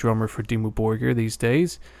actually the drummer for Dimmu Borgir these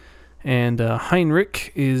days. And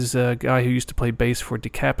Heinrich is a guy who used to play bass for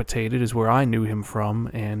Decapitated, is where I knew him from,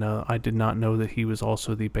 and I did not know that he was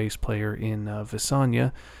also the bass player in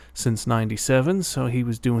Vesania since 97, so he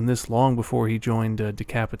was doing this long before he joined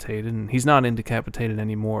Decapitated, and he's not in Decapitated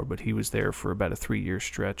anymore, but he was there for about a 3-year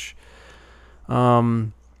stretch.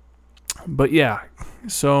 But yeah,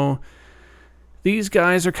 so these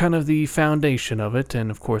guys are kind of the foundation of it, and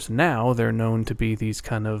of course now they're known to be these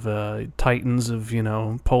kind of titans of,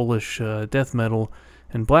 Polish death metal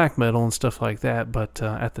and black metal and stuff like that, but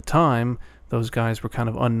at the time, those guys were kind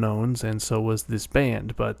of unknowns, and so was this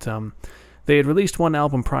band, but they had released one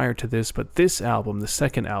album prior to this, but this album, the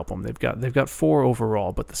second album, they've got 4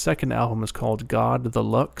 overall, but the second album is called God the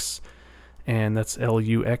Lux, and that's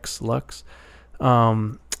Lux, Lux.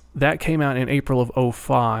 That came out in April of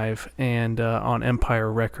 2005 and on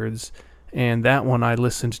Empire Records. And that one I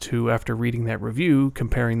listened to after reading that review,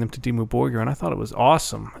 comparing them to Dimmu Borgir, and I thought it was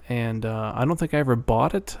awesome. And I don't think I ever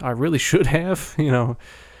bought it. I really should have,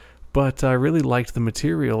 But I really liked the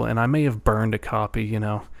material, and I may have burned a copy,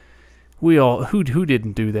 We all, who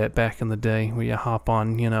didn't do that back in the day, where you hop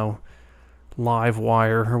on,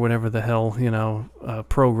 LiveWire or whatever the hell,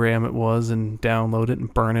 program it was, and download it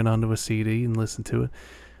and burn it onto a CD and listen to it.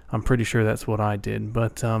 I'm pretty sure that's what I did,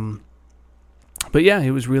 but yeah,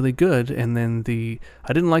 it was really good. And then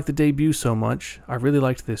I didn't like the debut so much. I really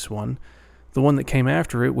liked this one. The one that came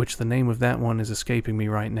after it, which the name of that one is escaping me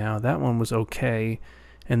right now, that one was okay.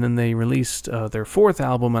 And then they released their 4th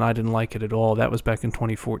album, and I didn't like it at all. That was back in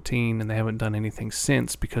 2014, and they haven't done anything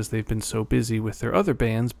since because they've been so busy with their other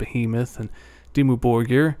bands, Behemoth and Dimmu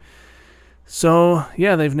Borgir. So,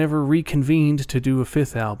 yeah, they've never reconvened to do a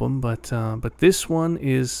 5th album, but this one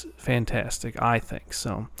is fantastic, I think.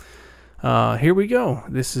 So, here we go.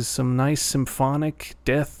 This is some nice symphonic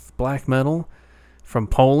death black metal from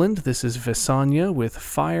Poland. This is Vesania with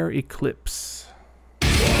Fireclipse.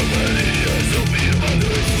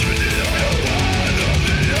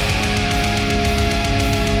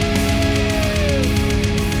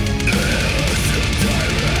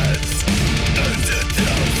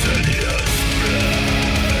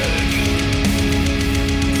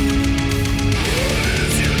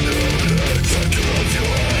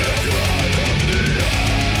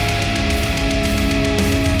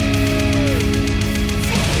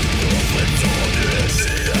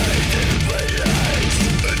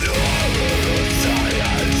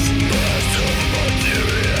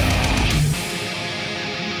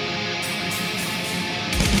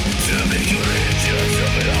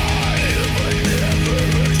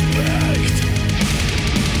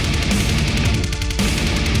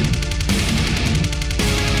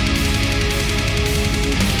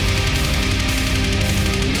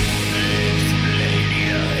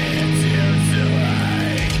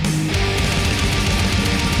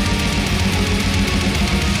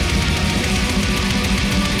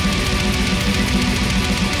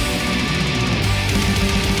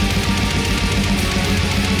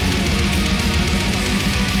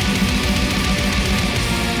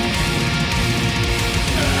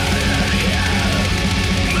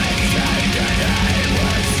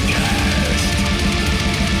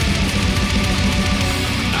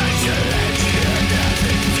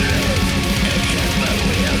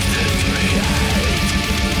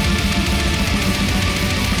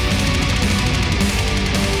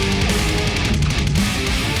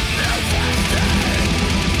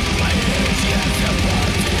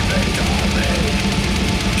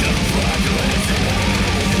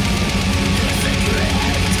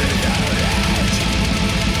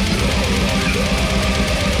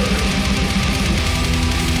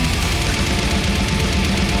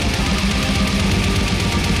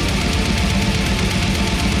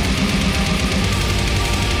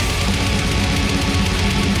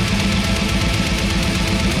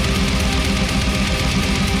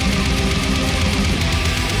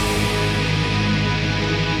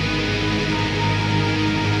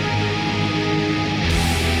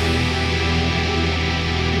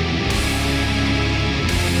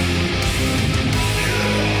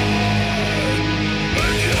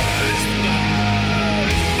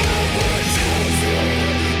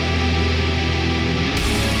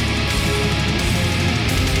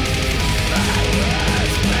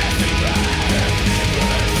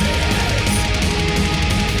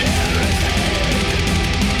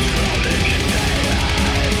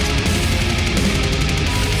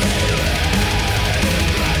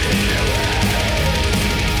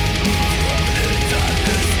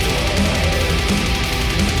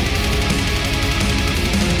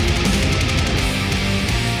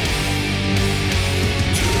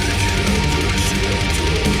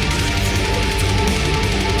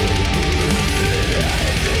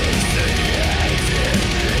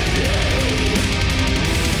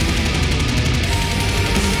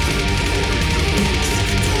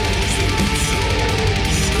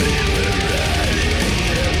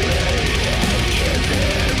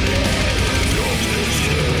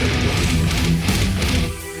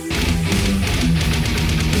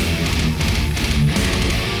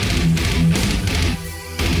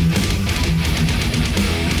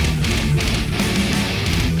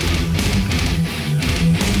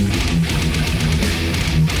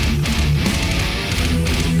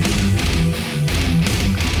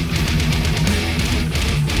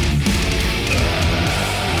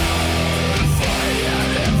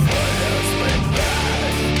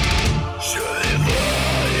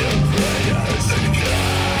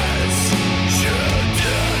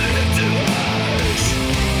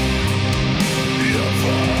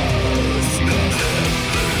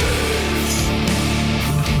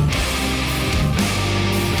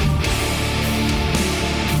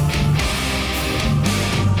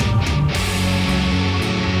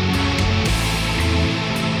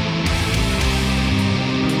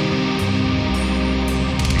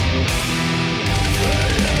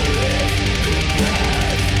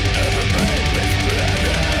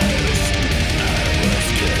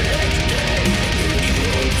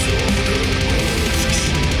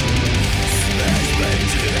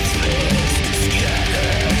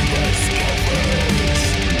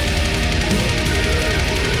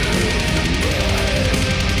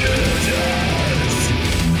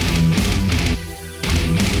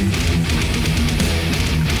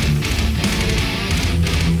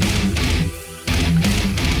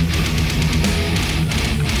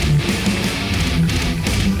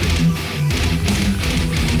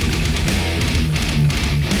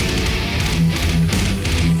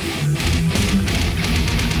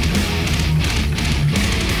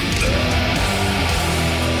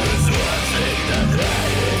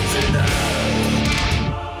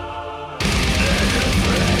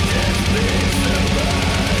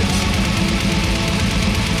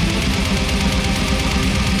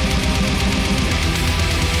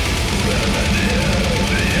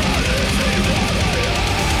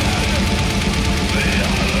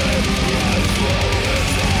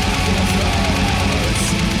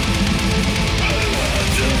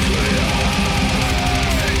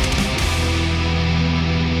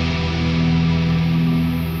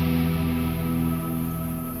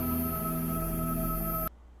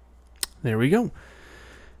 There we go.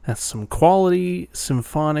 That's some quality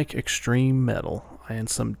symphonic extreme metal and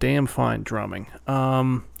some damn fine drumming.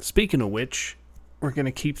 Speaking of which, we're going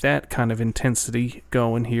to keep that kind of intensity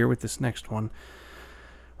going here with this next one.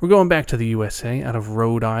 We're going back to the USA, out of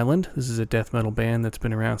Rhode Island. This is a death metal band that's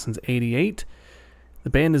been around since '88. The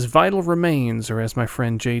band is Vital Remains, or as my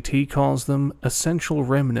friend JT calls them, Essential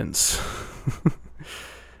Remnants.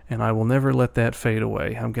 And I will never let that fade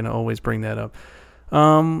away. I'm going to always bring that up.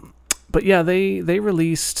 But yeah, they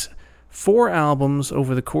released 4 albums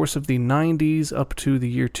over the course of the 90s up to the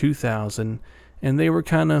year 2000, and they were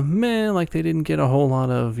kind of meh, like they didn't get a whole lot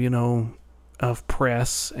of, of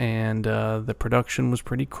press, and the production was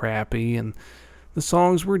pretty crappy, and the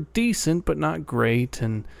songs were decent but not great,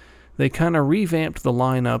 and they kind of revamped the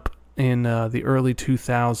lineup in the early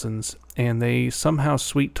 2000s, and they somehow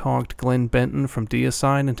sweet-talked Glenn Benton from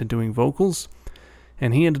Deicide into doing vocals,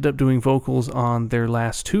 and he ended up doing vocals on their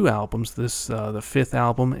last 2 albums, the 5th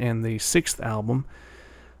album and the 6th album.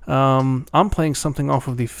 I'm playing something off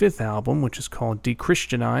of the 5th album, which is called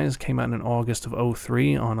Dechristianize, came out in August of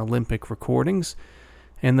 '03 on Olympic Recordings,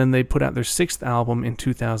 and then they put out their 6th album in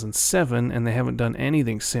 2007, and they haven't done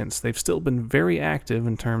anything since. They've still been very active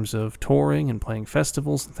in terms of touring and playing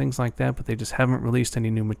festivals and things like that, but they just haven't released any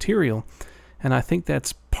new material, and I think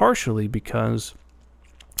that's partially because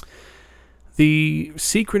the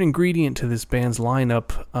secret ingredient to this band's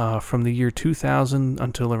lineup from the year 2000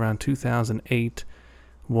 until around 2008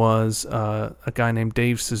 was a guy named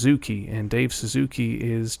Dave Suzuki, and Dave Suzuki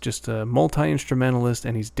is just a multi-instrumentalist,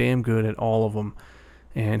 and he's damn good at all of them.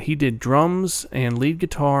 And he did drums and lead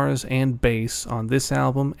guitars and bass on this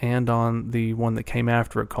album and on the one that came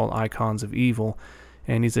after it called Icons of Evil.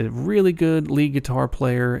 And he's a really good lead guitar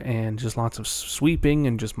player and just lots of sweeping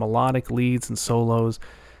and just melodic leads and solos.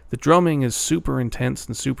 The drumming is super intense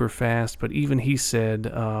and super fast, but even he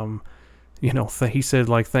said, he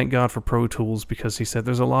said, thank God for Pro Tools, because he said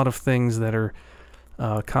there's a lot of things that are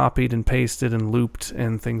copied and pasted and looped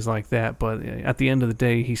and things like that, but at the end of the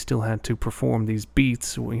day, he still had to perform these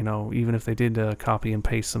beats, even if they did copy and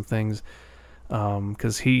paste some things,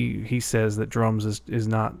 because he says that drums is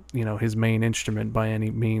not, his main instrument by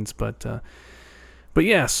any means, but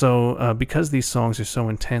yeah, so because these songs are so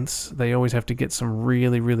intense, they always have to get some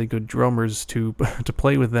really, really good drummers to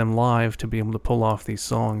play with them live to be able to pull off these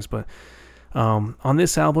songs, but on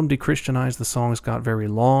this album, Dechristianize, the songs got very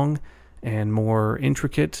long and more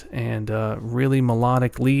intricate, and really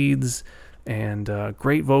melodic leads, and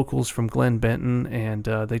great vocals from Glenn Benton, and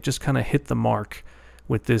they just kind of hit the mark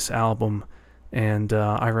with this album. And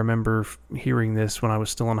I remember hearing this when I was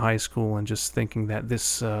still in high school, and just thinking that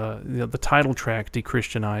this, the title track,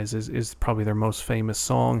 Dechristianize, is probably their most famous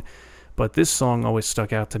song. But this song always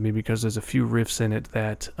stuck out to me because there's a few riffs in it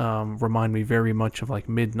that remind me very much of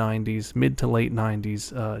mid to late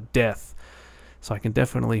 90s Daeth. So I can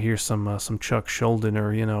definitely hear some Chuck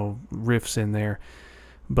Schuldiner, riffs in there.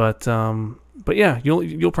 But yeah,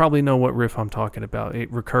 you'll probably know what riff I'm talking about.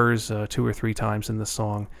 It recurs 2 or 3 times in the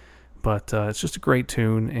song. But it's just a great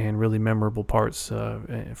tune and really memorable parts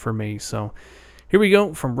for me. So here we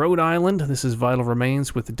go from Rhode Island. This is Vital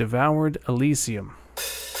Remains with Devoured Elysium.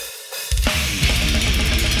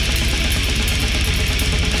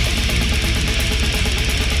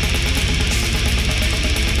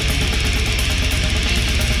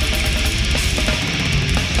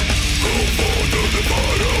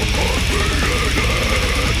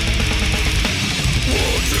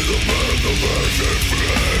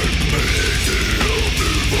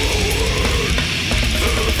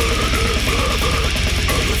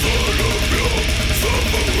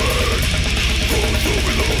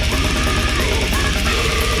 Suffering,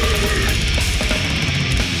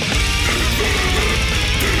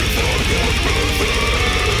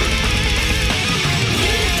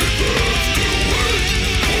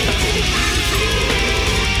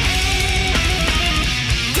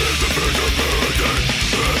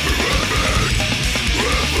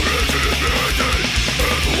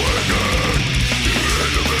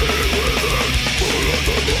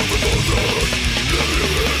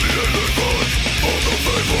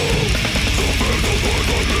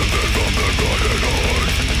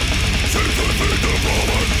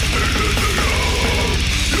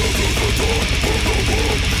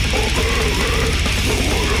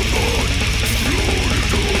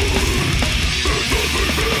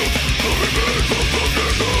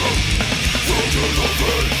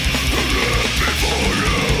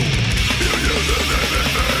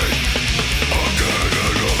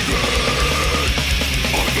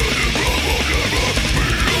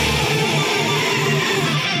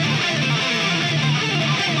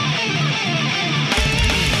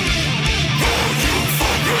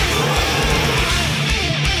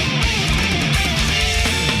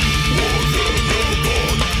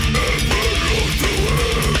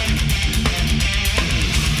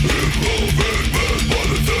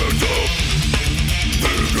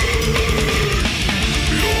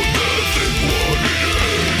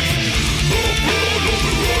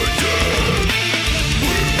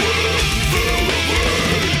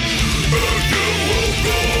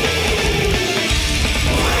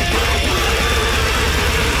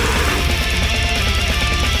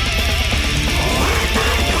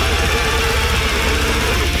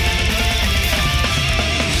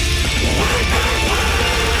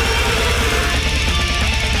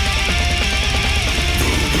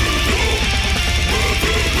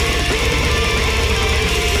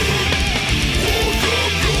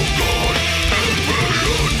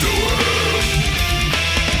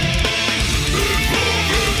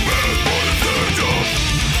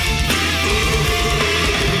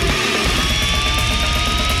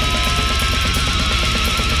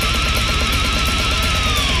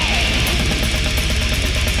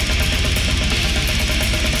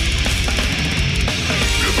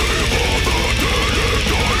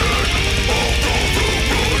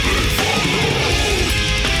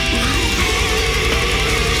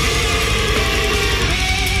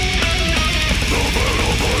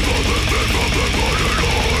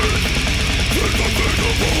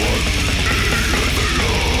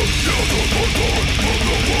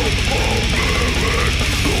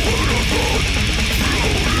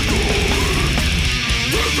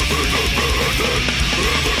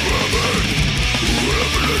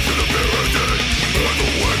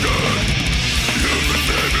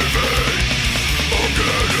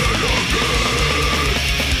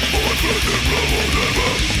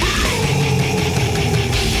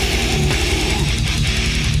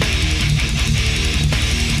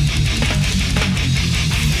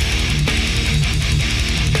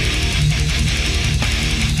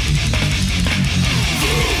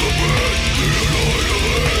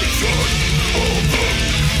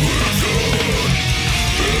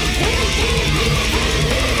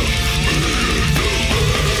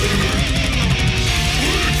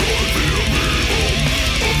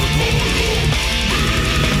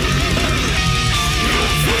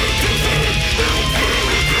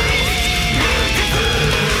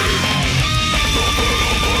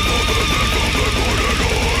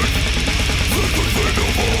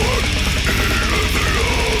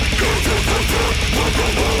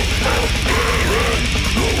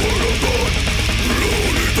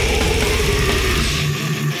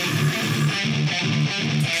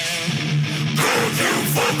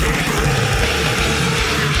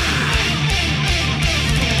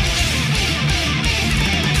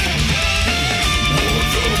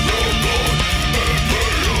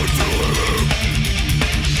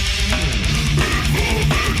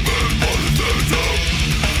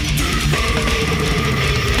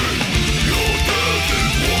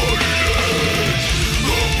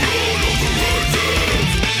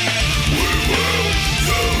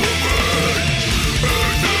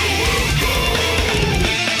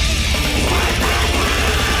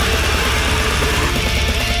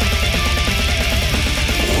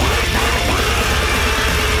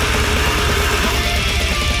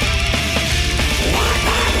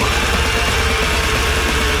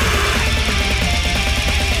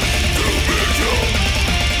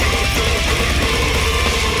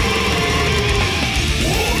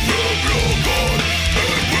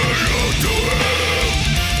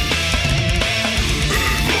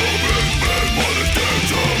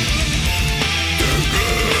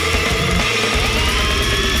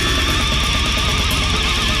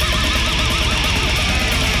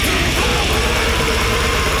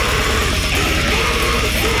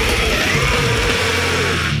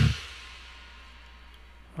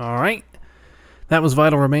 That was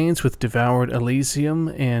Vital Remains with Devoured Elysium,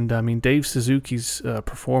 and I mean, Dave Suzuki's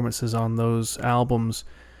performances on those albums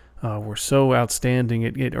were so outstanding.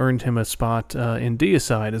 It earned him a spot in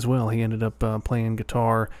Deicide as well. He ended up playing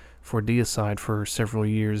guitar for Deicide for several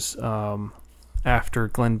years after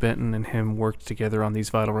Glenn Benton and him worked together on these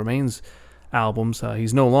Vital Remains albums.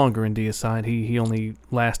 He's no longer in Deicide. He only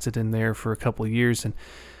lasted in there for a couple of years, and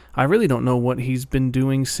I really don't know what he's been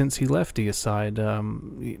doing since he left Deicide.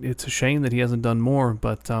 It's a shame that he hasn't done more,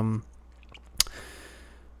 but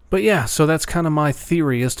yeah, so that's kind of my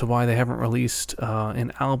theory as to why they haven't released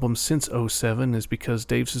an album since 2007 is because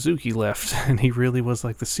Dave Suzuki left, and he really was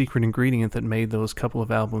like the secret ingredient that made those couple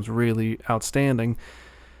of albums really outstanding.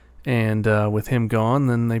 And with him gone,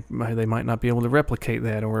 then they might not be able to replicate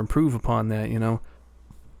that or improve upon that, you know.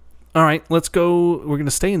 All right, let's go. We're going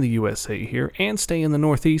to stay in the USA here and stay in the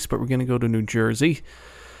Northeast, but we're going to go to New Jersey.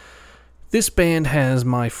 This band has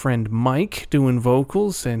my friend Mike doing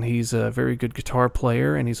vocals, and he's a very good guitar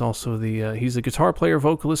player, and he's also he's a guitar player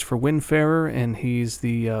vocalist for Windfarer, and he's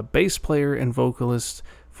the bass player and vocalist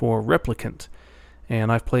for Replicant. And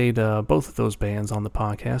I've played both of those bands on the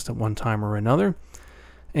podcast at one time or another.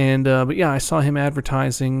 And but yeah, I saw him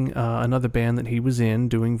advertising another band that he was in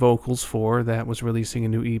doing vocals for that was releasing a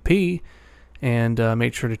new EP, and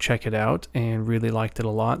made sure to check it out and really liked it a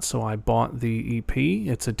lot, so I bought the EP.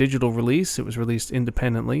 It's a digital release. It was released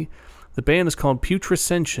independently. The band is called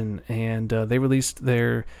Putrascension, and they released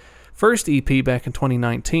their first EP back in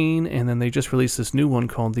 2019, and then they just released this new one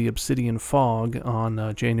called The Obsidian Fog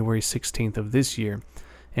on January 16th of this year.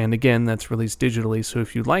 And again, that's released digitally, so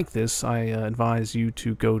if you like this, I advise you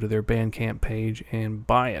to go to their Bandcamp page and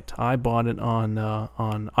buy it. I bought it on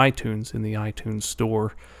iTunes, in the iTunes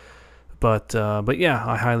store. But yeah,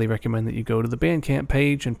 I highly recommend that you go to the Bandcamp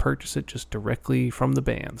page and purchase it just directly from the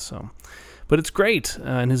band. So, but it's great,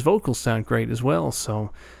 and his vocals sound great as well.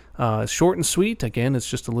 So, it's short and sweet. Again, it's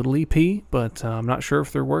just a little EP, but I'm not sure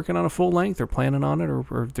if they're working on a full length or planning on it,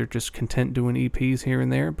 or they're just content doing EPs here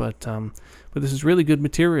and there. But this is really good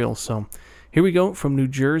material. So, here we go from New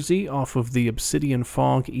Jersey off of the Obsidian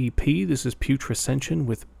Fog EP. This is Putrascension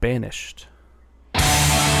with Banished.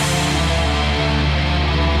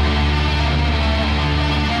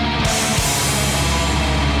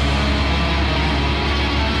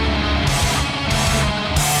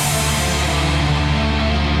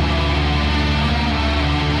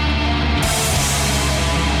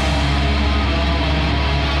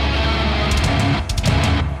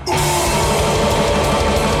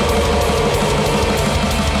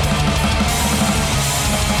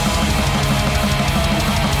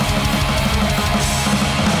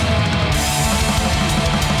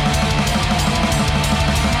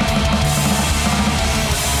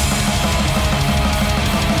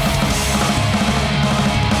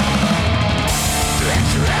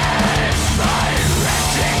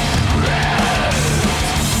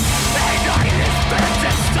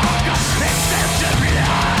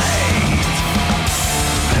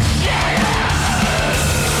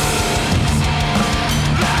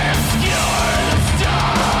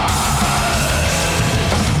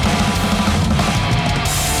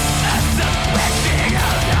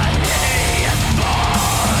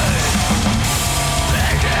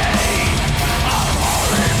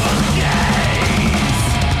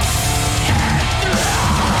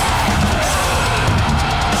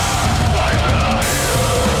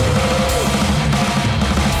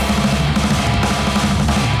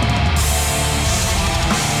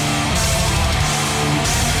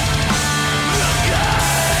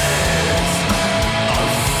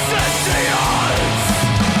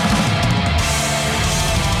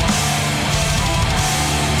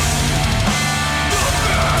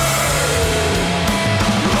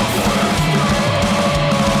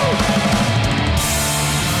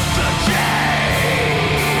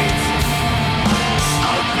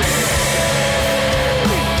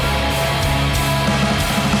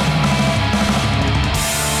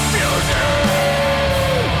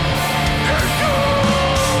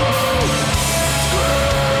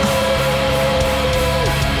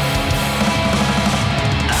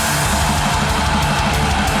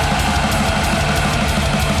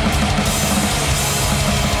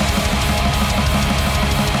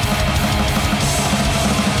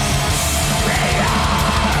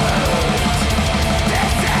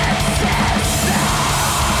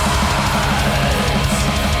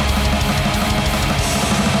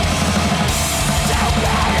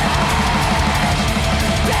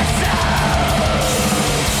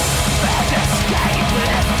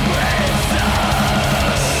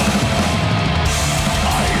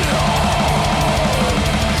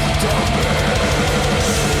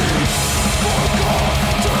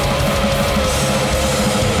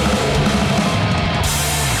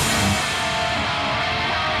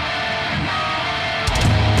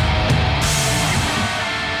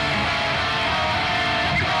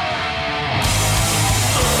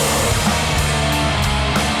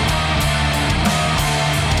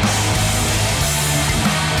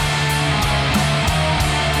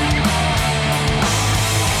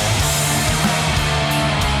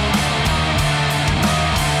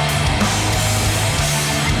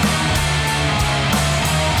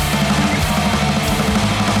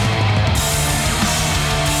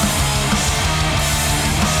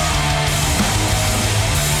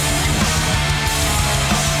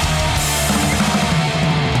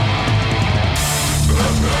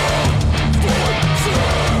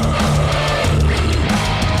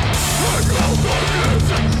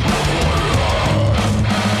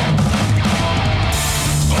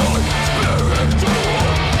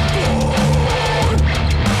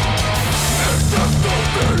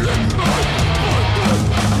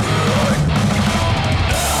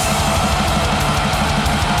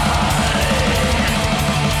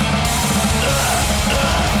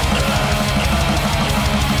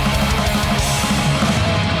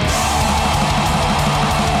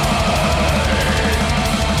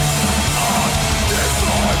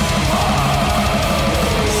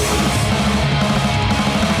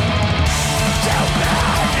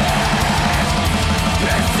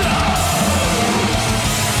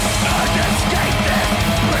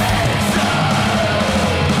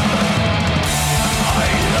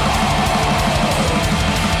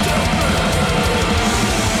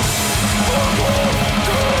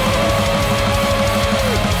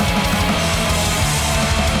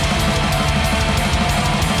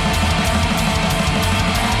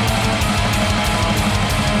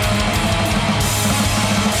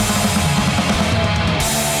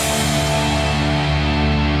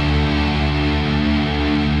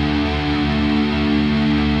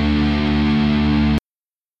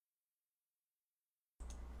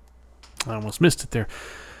 I almost missed it there.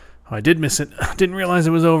 Oh, I did miss it. Didn't realize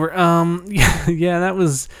it was over. Yeah, that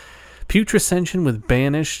was Putrascension with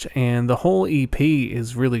Banished, and the whole EP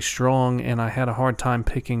is really strong, and I had a hard time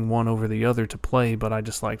picking one over the other to play, but I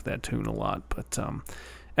just liked that tune a lot. But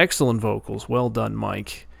excellent vocals. Well done,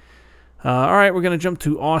 Mike. All right, we're going to jump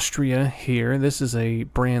to Austria here. This is a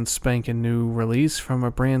brand spanking new release from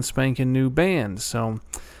a brand spanking new band. So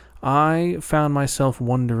I found myself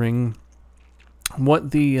wondering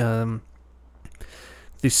what the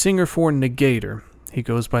singer for Negator, he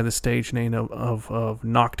goes by the stage name of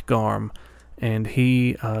Noctgarm, and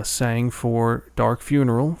he sang for Dark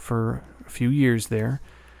Funeral for a few years there.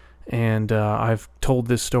 And I've told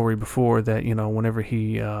this story before that, whenever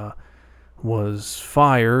he was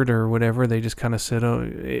fired or whatever, they just kind of said,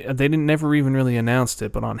 they never even really announced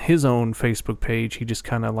it, but on his own Facebook page, he just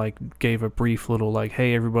kind of gave a brief little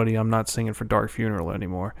hey, everybody, I'm not singing for Dark Funeral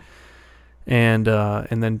anymore. And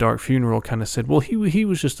then Dark Funeral kind of said, well, he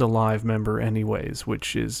was just a live member anyways,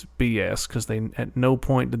 which is BS, because they at no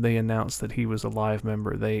point did they announce that he was a live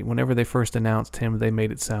member. Whenever they first announced him, they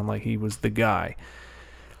made it sound like he was the guy.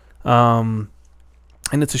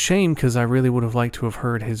 And it's a shame, because I really would have liked to have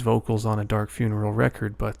heard his vocals on a Dark Funeral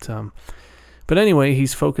record, but anyway,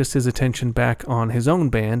 he's focused his attention back on his own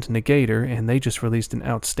band, Negator, and they just released an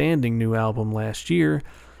outstanding new album last year.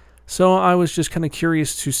 So I was just kind of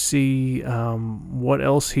curious to see what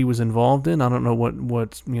else he was involved in. I don't know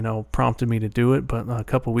what prompted me to do it, but a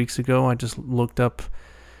couple weeks ago I just looked up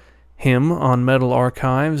him on Metal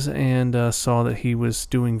Archives and saw that he was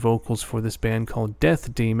doing vocals for this band called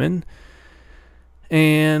Death Demon.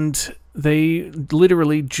 And they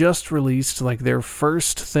literally just released their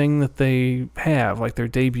first thing that they have, their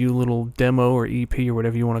debut little demo or EP or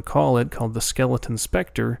whatever you want to call it, called The Skeleton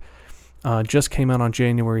Spectre. Just came out on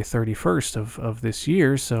January 31st of this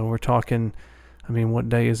year, so we're talking, what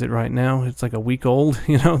day is it right now? It's a week old,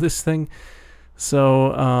 this thing.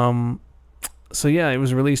 So yeah, it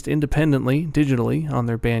was released independently, digitally, on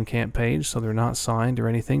their Bandcamp page, so they're not signed or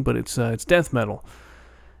anything, but it's death metal.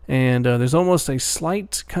 And there's almost a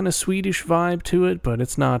slight kind of Swedish vibe to it, but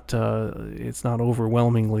it's not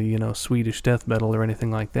overwhelmingly, Swedish death metal or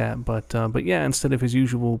anything like that. But yeah, instead of his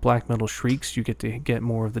usual black metal shrieks, you get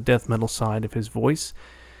more of the death metal side of his voice,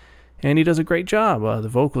 and he does a great job. The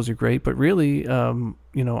vocals are great, but really,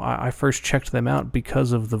 I first checked them out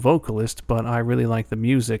because of the vocalist, but I really like the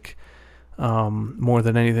music more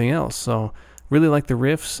than anything else. So really like the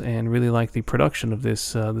riffs and really like the production of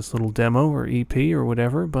this little demo or EP or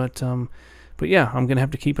whatever. But yeah, I'm gonna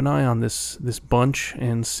have to keep an eye on this bunch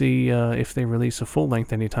and see if they release a full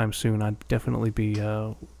length anytime soon. I'd definitely be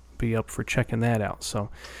up for checking that out. So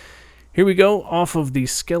here we go, off of the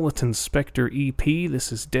Skeleton Spectre EP.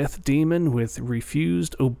 This is Death Demon with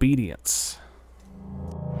Refused Obedience.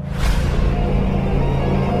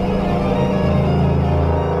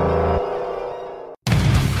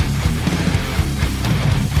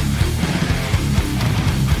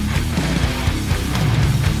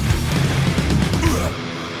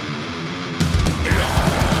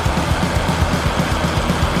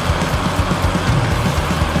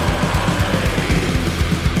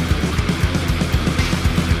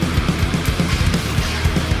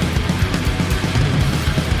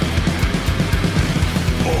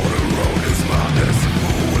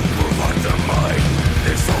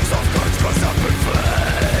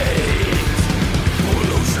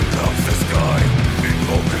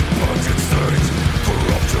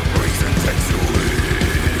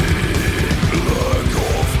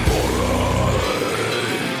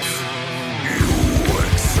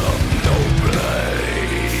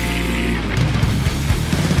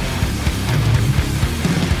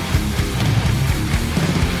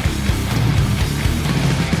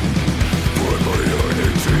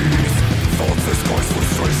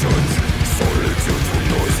 Solitude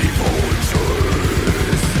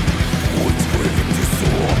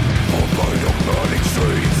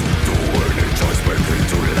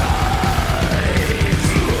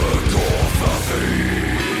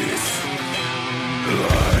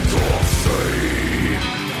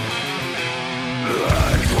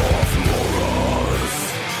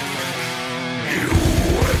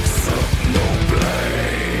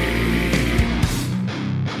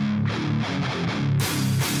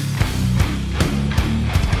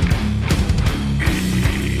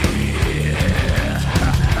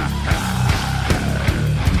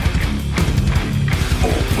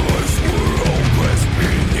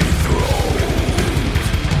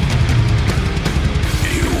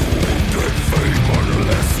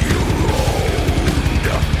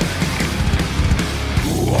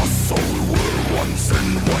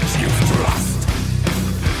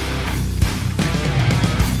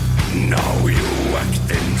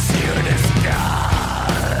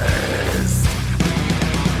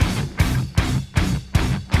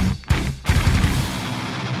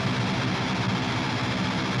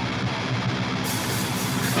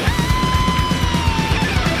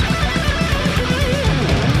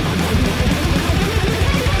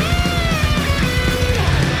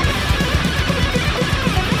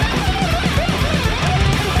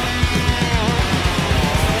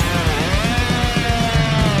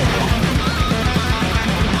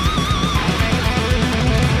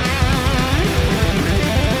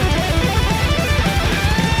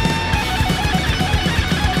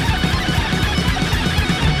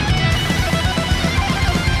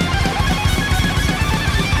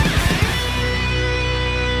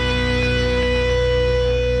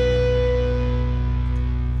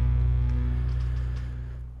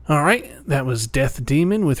All right, that was Death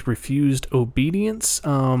Demon with Refused Obedience.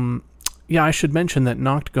 Yeah, I should mention that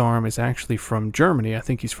Noctgarm is actually from Germany. I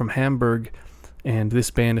think he's from Hamburg, and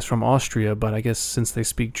this band is from Austria, but I guess since they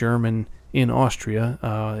speak German in Austria,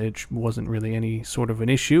 it wasn't really any sort of an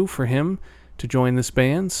issue for him to join this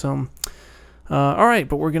band. So, all right,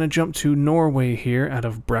 but we're going to jump to Norway here out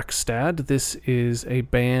of Brekstad. This is a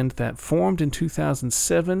band that formed in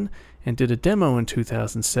 2007 and did a demo in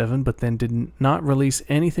 2007, but then did not release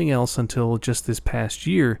anything else until just this past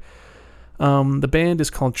year. The band is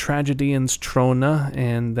called Tragediens Trone,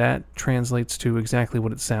 and that translates to exactly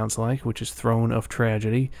what it sounds like, which is Throne of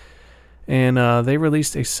Tragedy. And they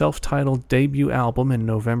released a self-titled debut album in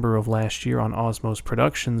November of last year on Osmos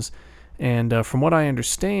Productions. And from what I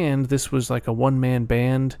understand, this was like a one-man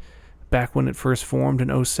band back when it first formed in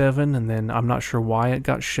 2007, and then I'm not sure why it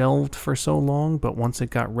got shelved for so long, but once it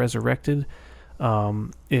got resurrected,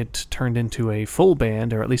 it turned into a full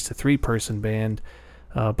band, or at least a 3-person band,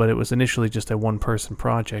 but it was initially just a 1-person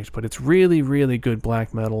project. But it's really, really good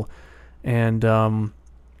black metal, and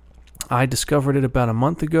I discovered it about a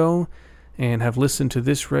month ago, and have listened to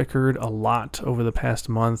this record a lot over the past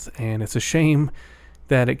month, and it's a shame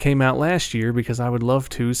that it came out last year, because I would love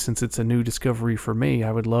to, since it's a new discovery for me,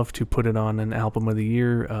 I would love to put it on an Album of the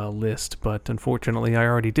Year list, but unfortunately I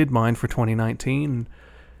already did mine for 2019 and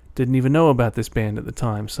didn't even know about this band at the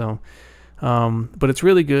time. So, but it's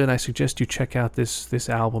really good. I suggest you check out this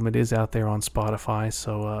album. It is out there on Spotify,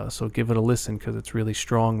 so give it a listen, because it's really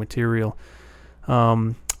strong material.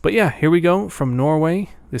 But yeah, here we go from Norway.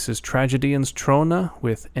 This is Tragediens Trone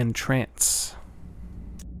with Entrance.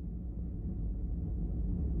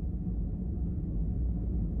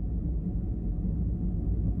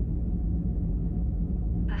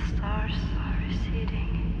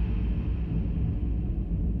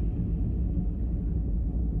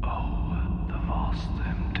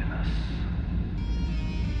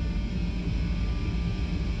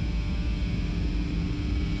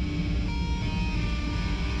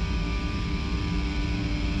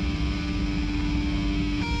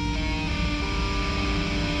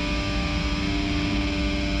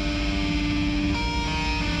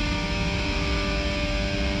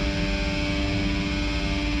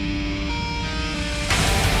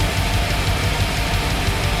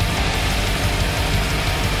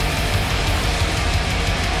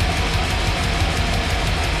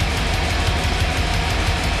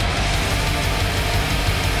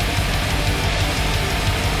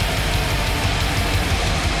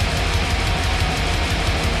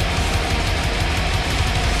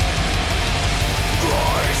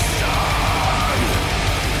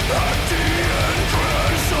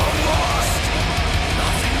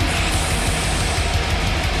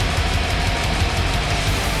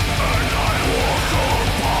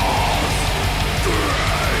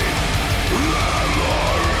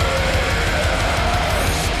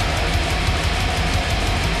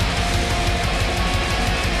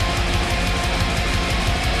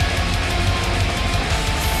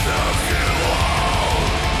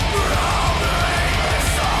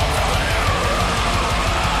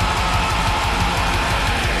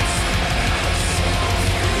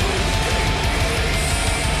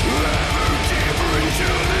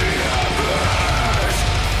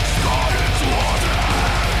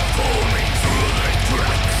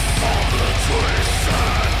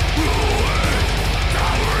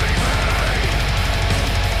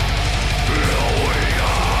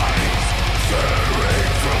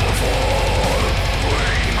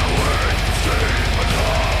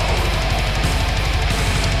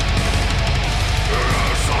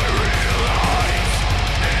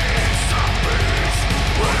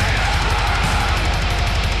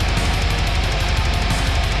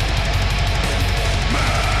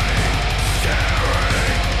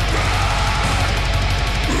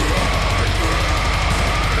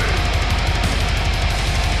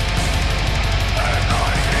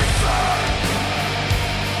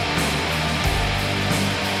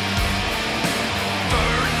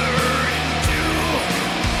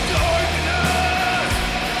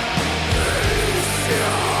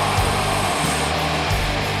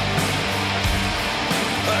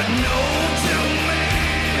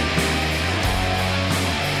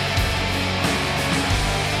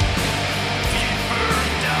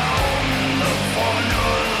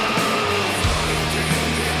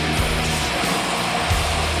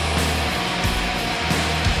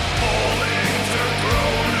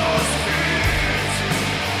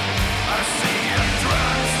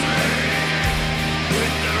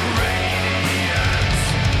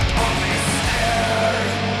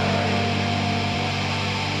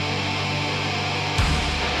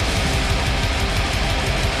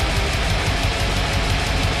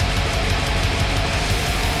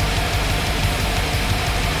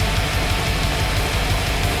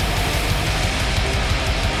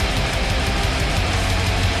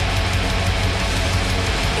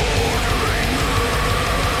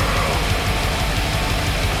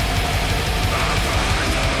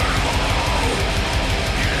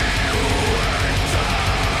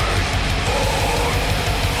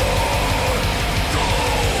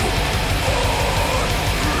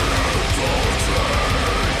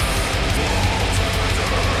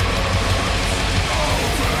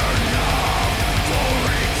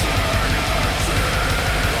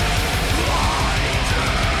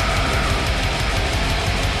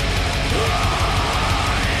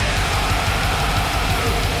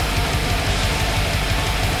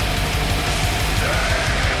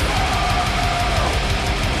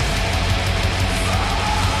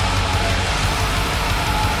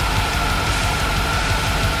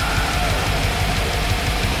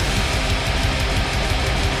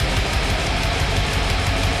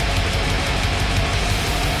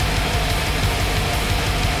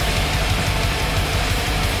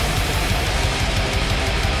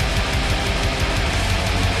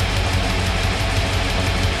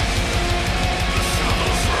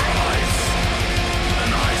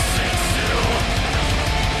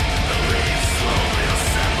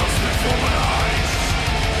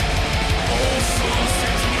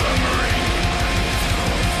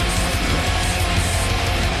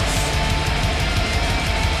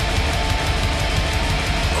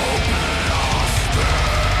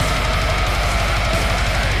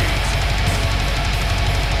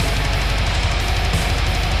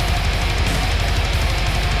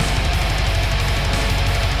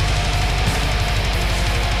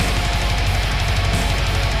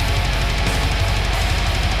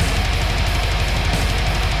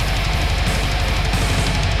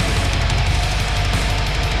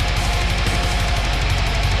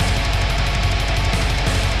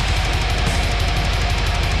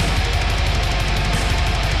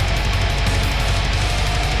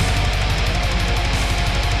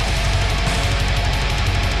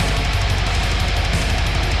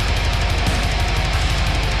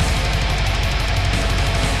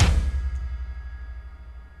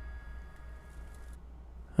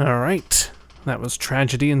 All right. That was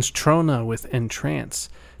Tragediens Trone with Entrance.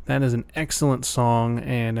 That is an excellent song,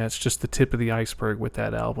 and that's just the tip of the iceberg with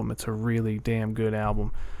that album. It's a really damn good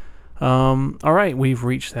album. All right, we've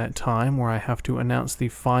reached that time where I have to announce the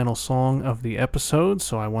final song of the episode,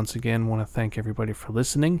 so I once again want to thank everybody for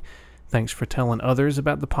listening. Thanks for telling others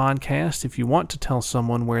about the podcast. If you want to tell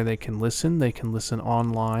someone where they can listen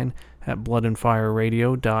online at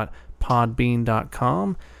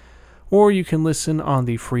bloodandfireradio.podbean.com, or you can listen on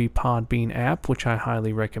the free Podbean app, which I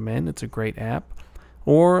highly recommend. It's a great app.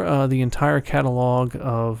 Or the entire catalog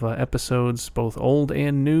of episodes, both old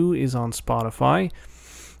and new, is on Spotify.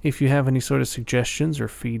 If you have any sort of suggestions or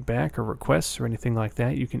feedback or requests or anything like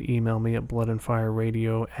that, you can email me at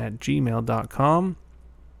bloodandfireradio@gmail.com.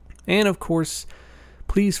 And, of course,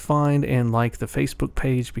 please find and like the Facebook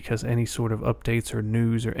page, because any sort of updates or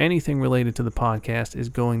news or anything related to the podcast is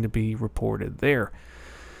going to be reported there.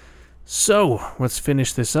 So, let's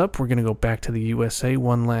finish this up. We're going to go back to the USA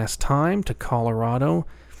one last time, to Colorado.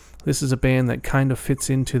 This is a band that kind of fits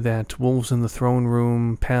into that Wolves in the Throne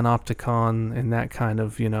Room, Panopticon, and that kind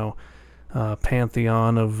of,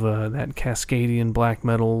 pantheon of that Cascadian black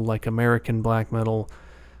metal, like American black metal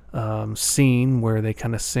scene, where they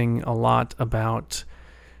kind of sing a lot about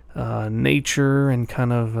nature and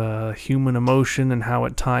kind of human emotion and how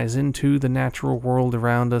it ties into the natural world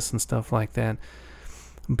around us and stuff like that.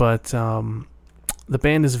 But the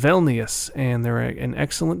band is Velnias, and they're an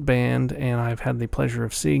excellent band, and I've had the pleasure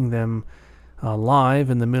of seeing them live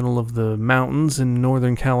in the middle of the mountains in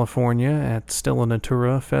Northern California at Stella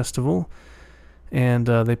Natura Festival, and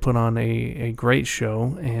they put on a great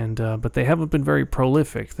show, and but they haven't been very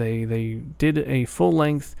prolific. They did a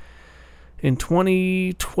full-length in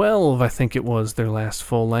 2012, I think it was, their last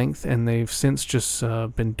full-length, and they've since just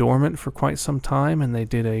been dormant for quite some time, and they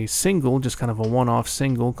did a single, just kind of a one-off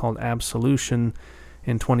single called Absolution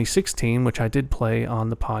in 2016, which I did play on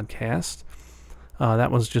the podcast. That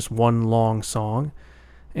was just one long song,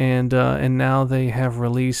 and now they have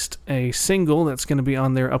released a single that's going to be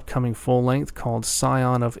on their upcoming full-length called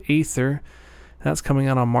Scion of Aether. That's coming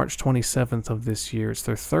out on March 27th of this year. It's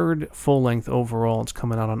their third full-length overall. It's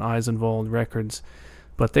coming out on Eisenwald Records.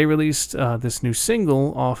 But they released this new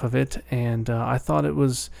single off of it, and I thought it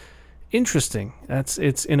was interesting.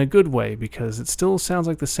 It's in a good way, because it still sounds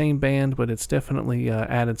like the same band, but it's definitely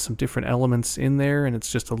added some different elements in there, and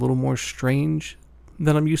it's just a little more strange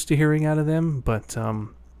than I'm used to hearing out of them. But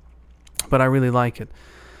I really like it.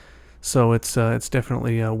 So it's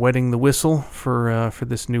definitely wetting the whistle for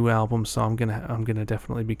this new album. So I'm gonna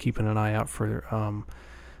definitely be keeping an eye out for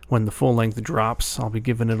when the full length drops. I'll be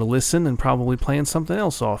giving it a listen and probably playing something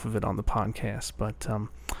else off of it on the podcast.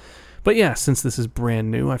 But yeah, since this is brand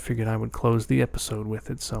new, I figured I would close the episode with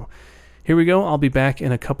it. So here we go. I'll be back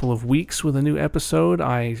in a couple of weeks with a new episode.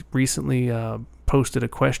 I recently posted a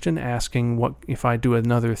question asking what if I do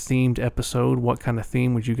another themed episode, what kind of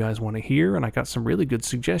theme would you guys want to hear? And I got some really good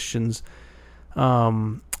suggestions.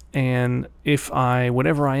 And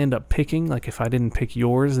whatever I end up picking, like if I didn't pick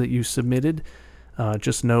yours that you submitted,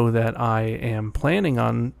 just know that I am planning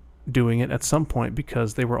on doing it at some point,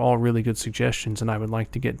 because they were all really good suggestions, and I would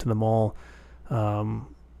like to get to them all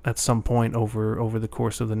at some point over the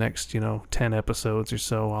course of the next 10 episodes or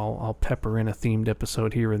so. I'll pepper in a themed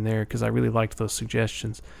episode here and there, because I really liked those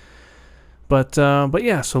suggestions. But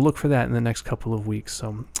yeah, so look for that in the next couple of weeks.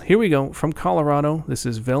 So here we go. From Colorado, this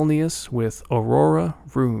is Velnias with Aurora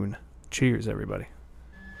Rune. Cheers, everybody.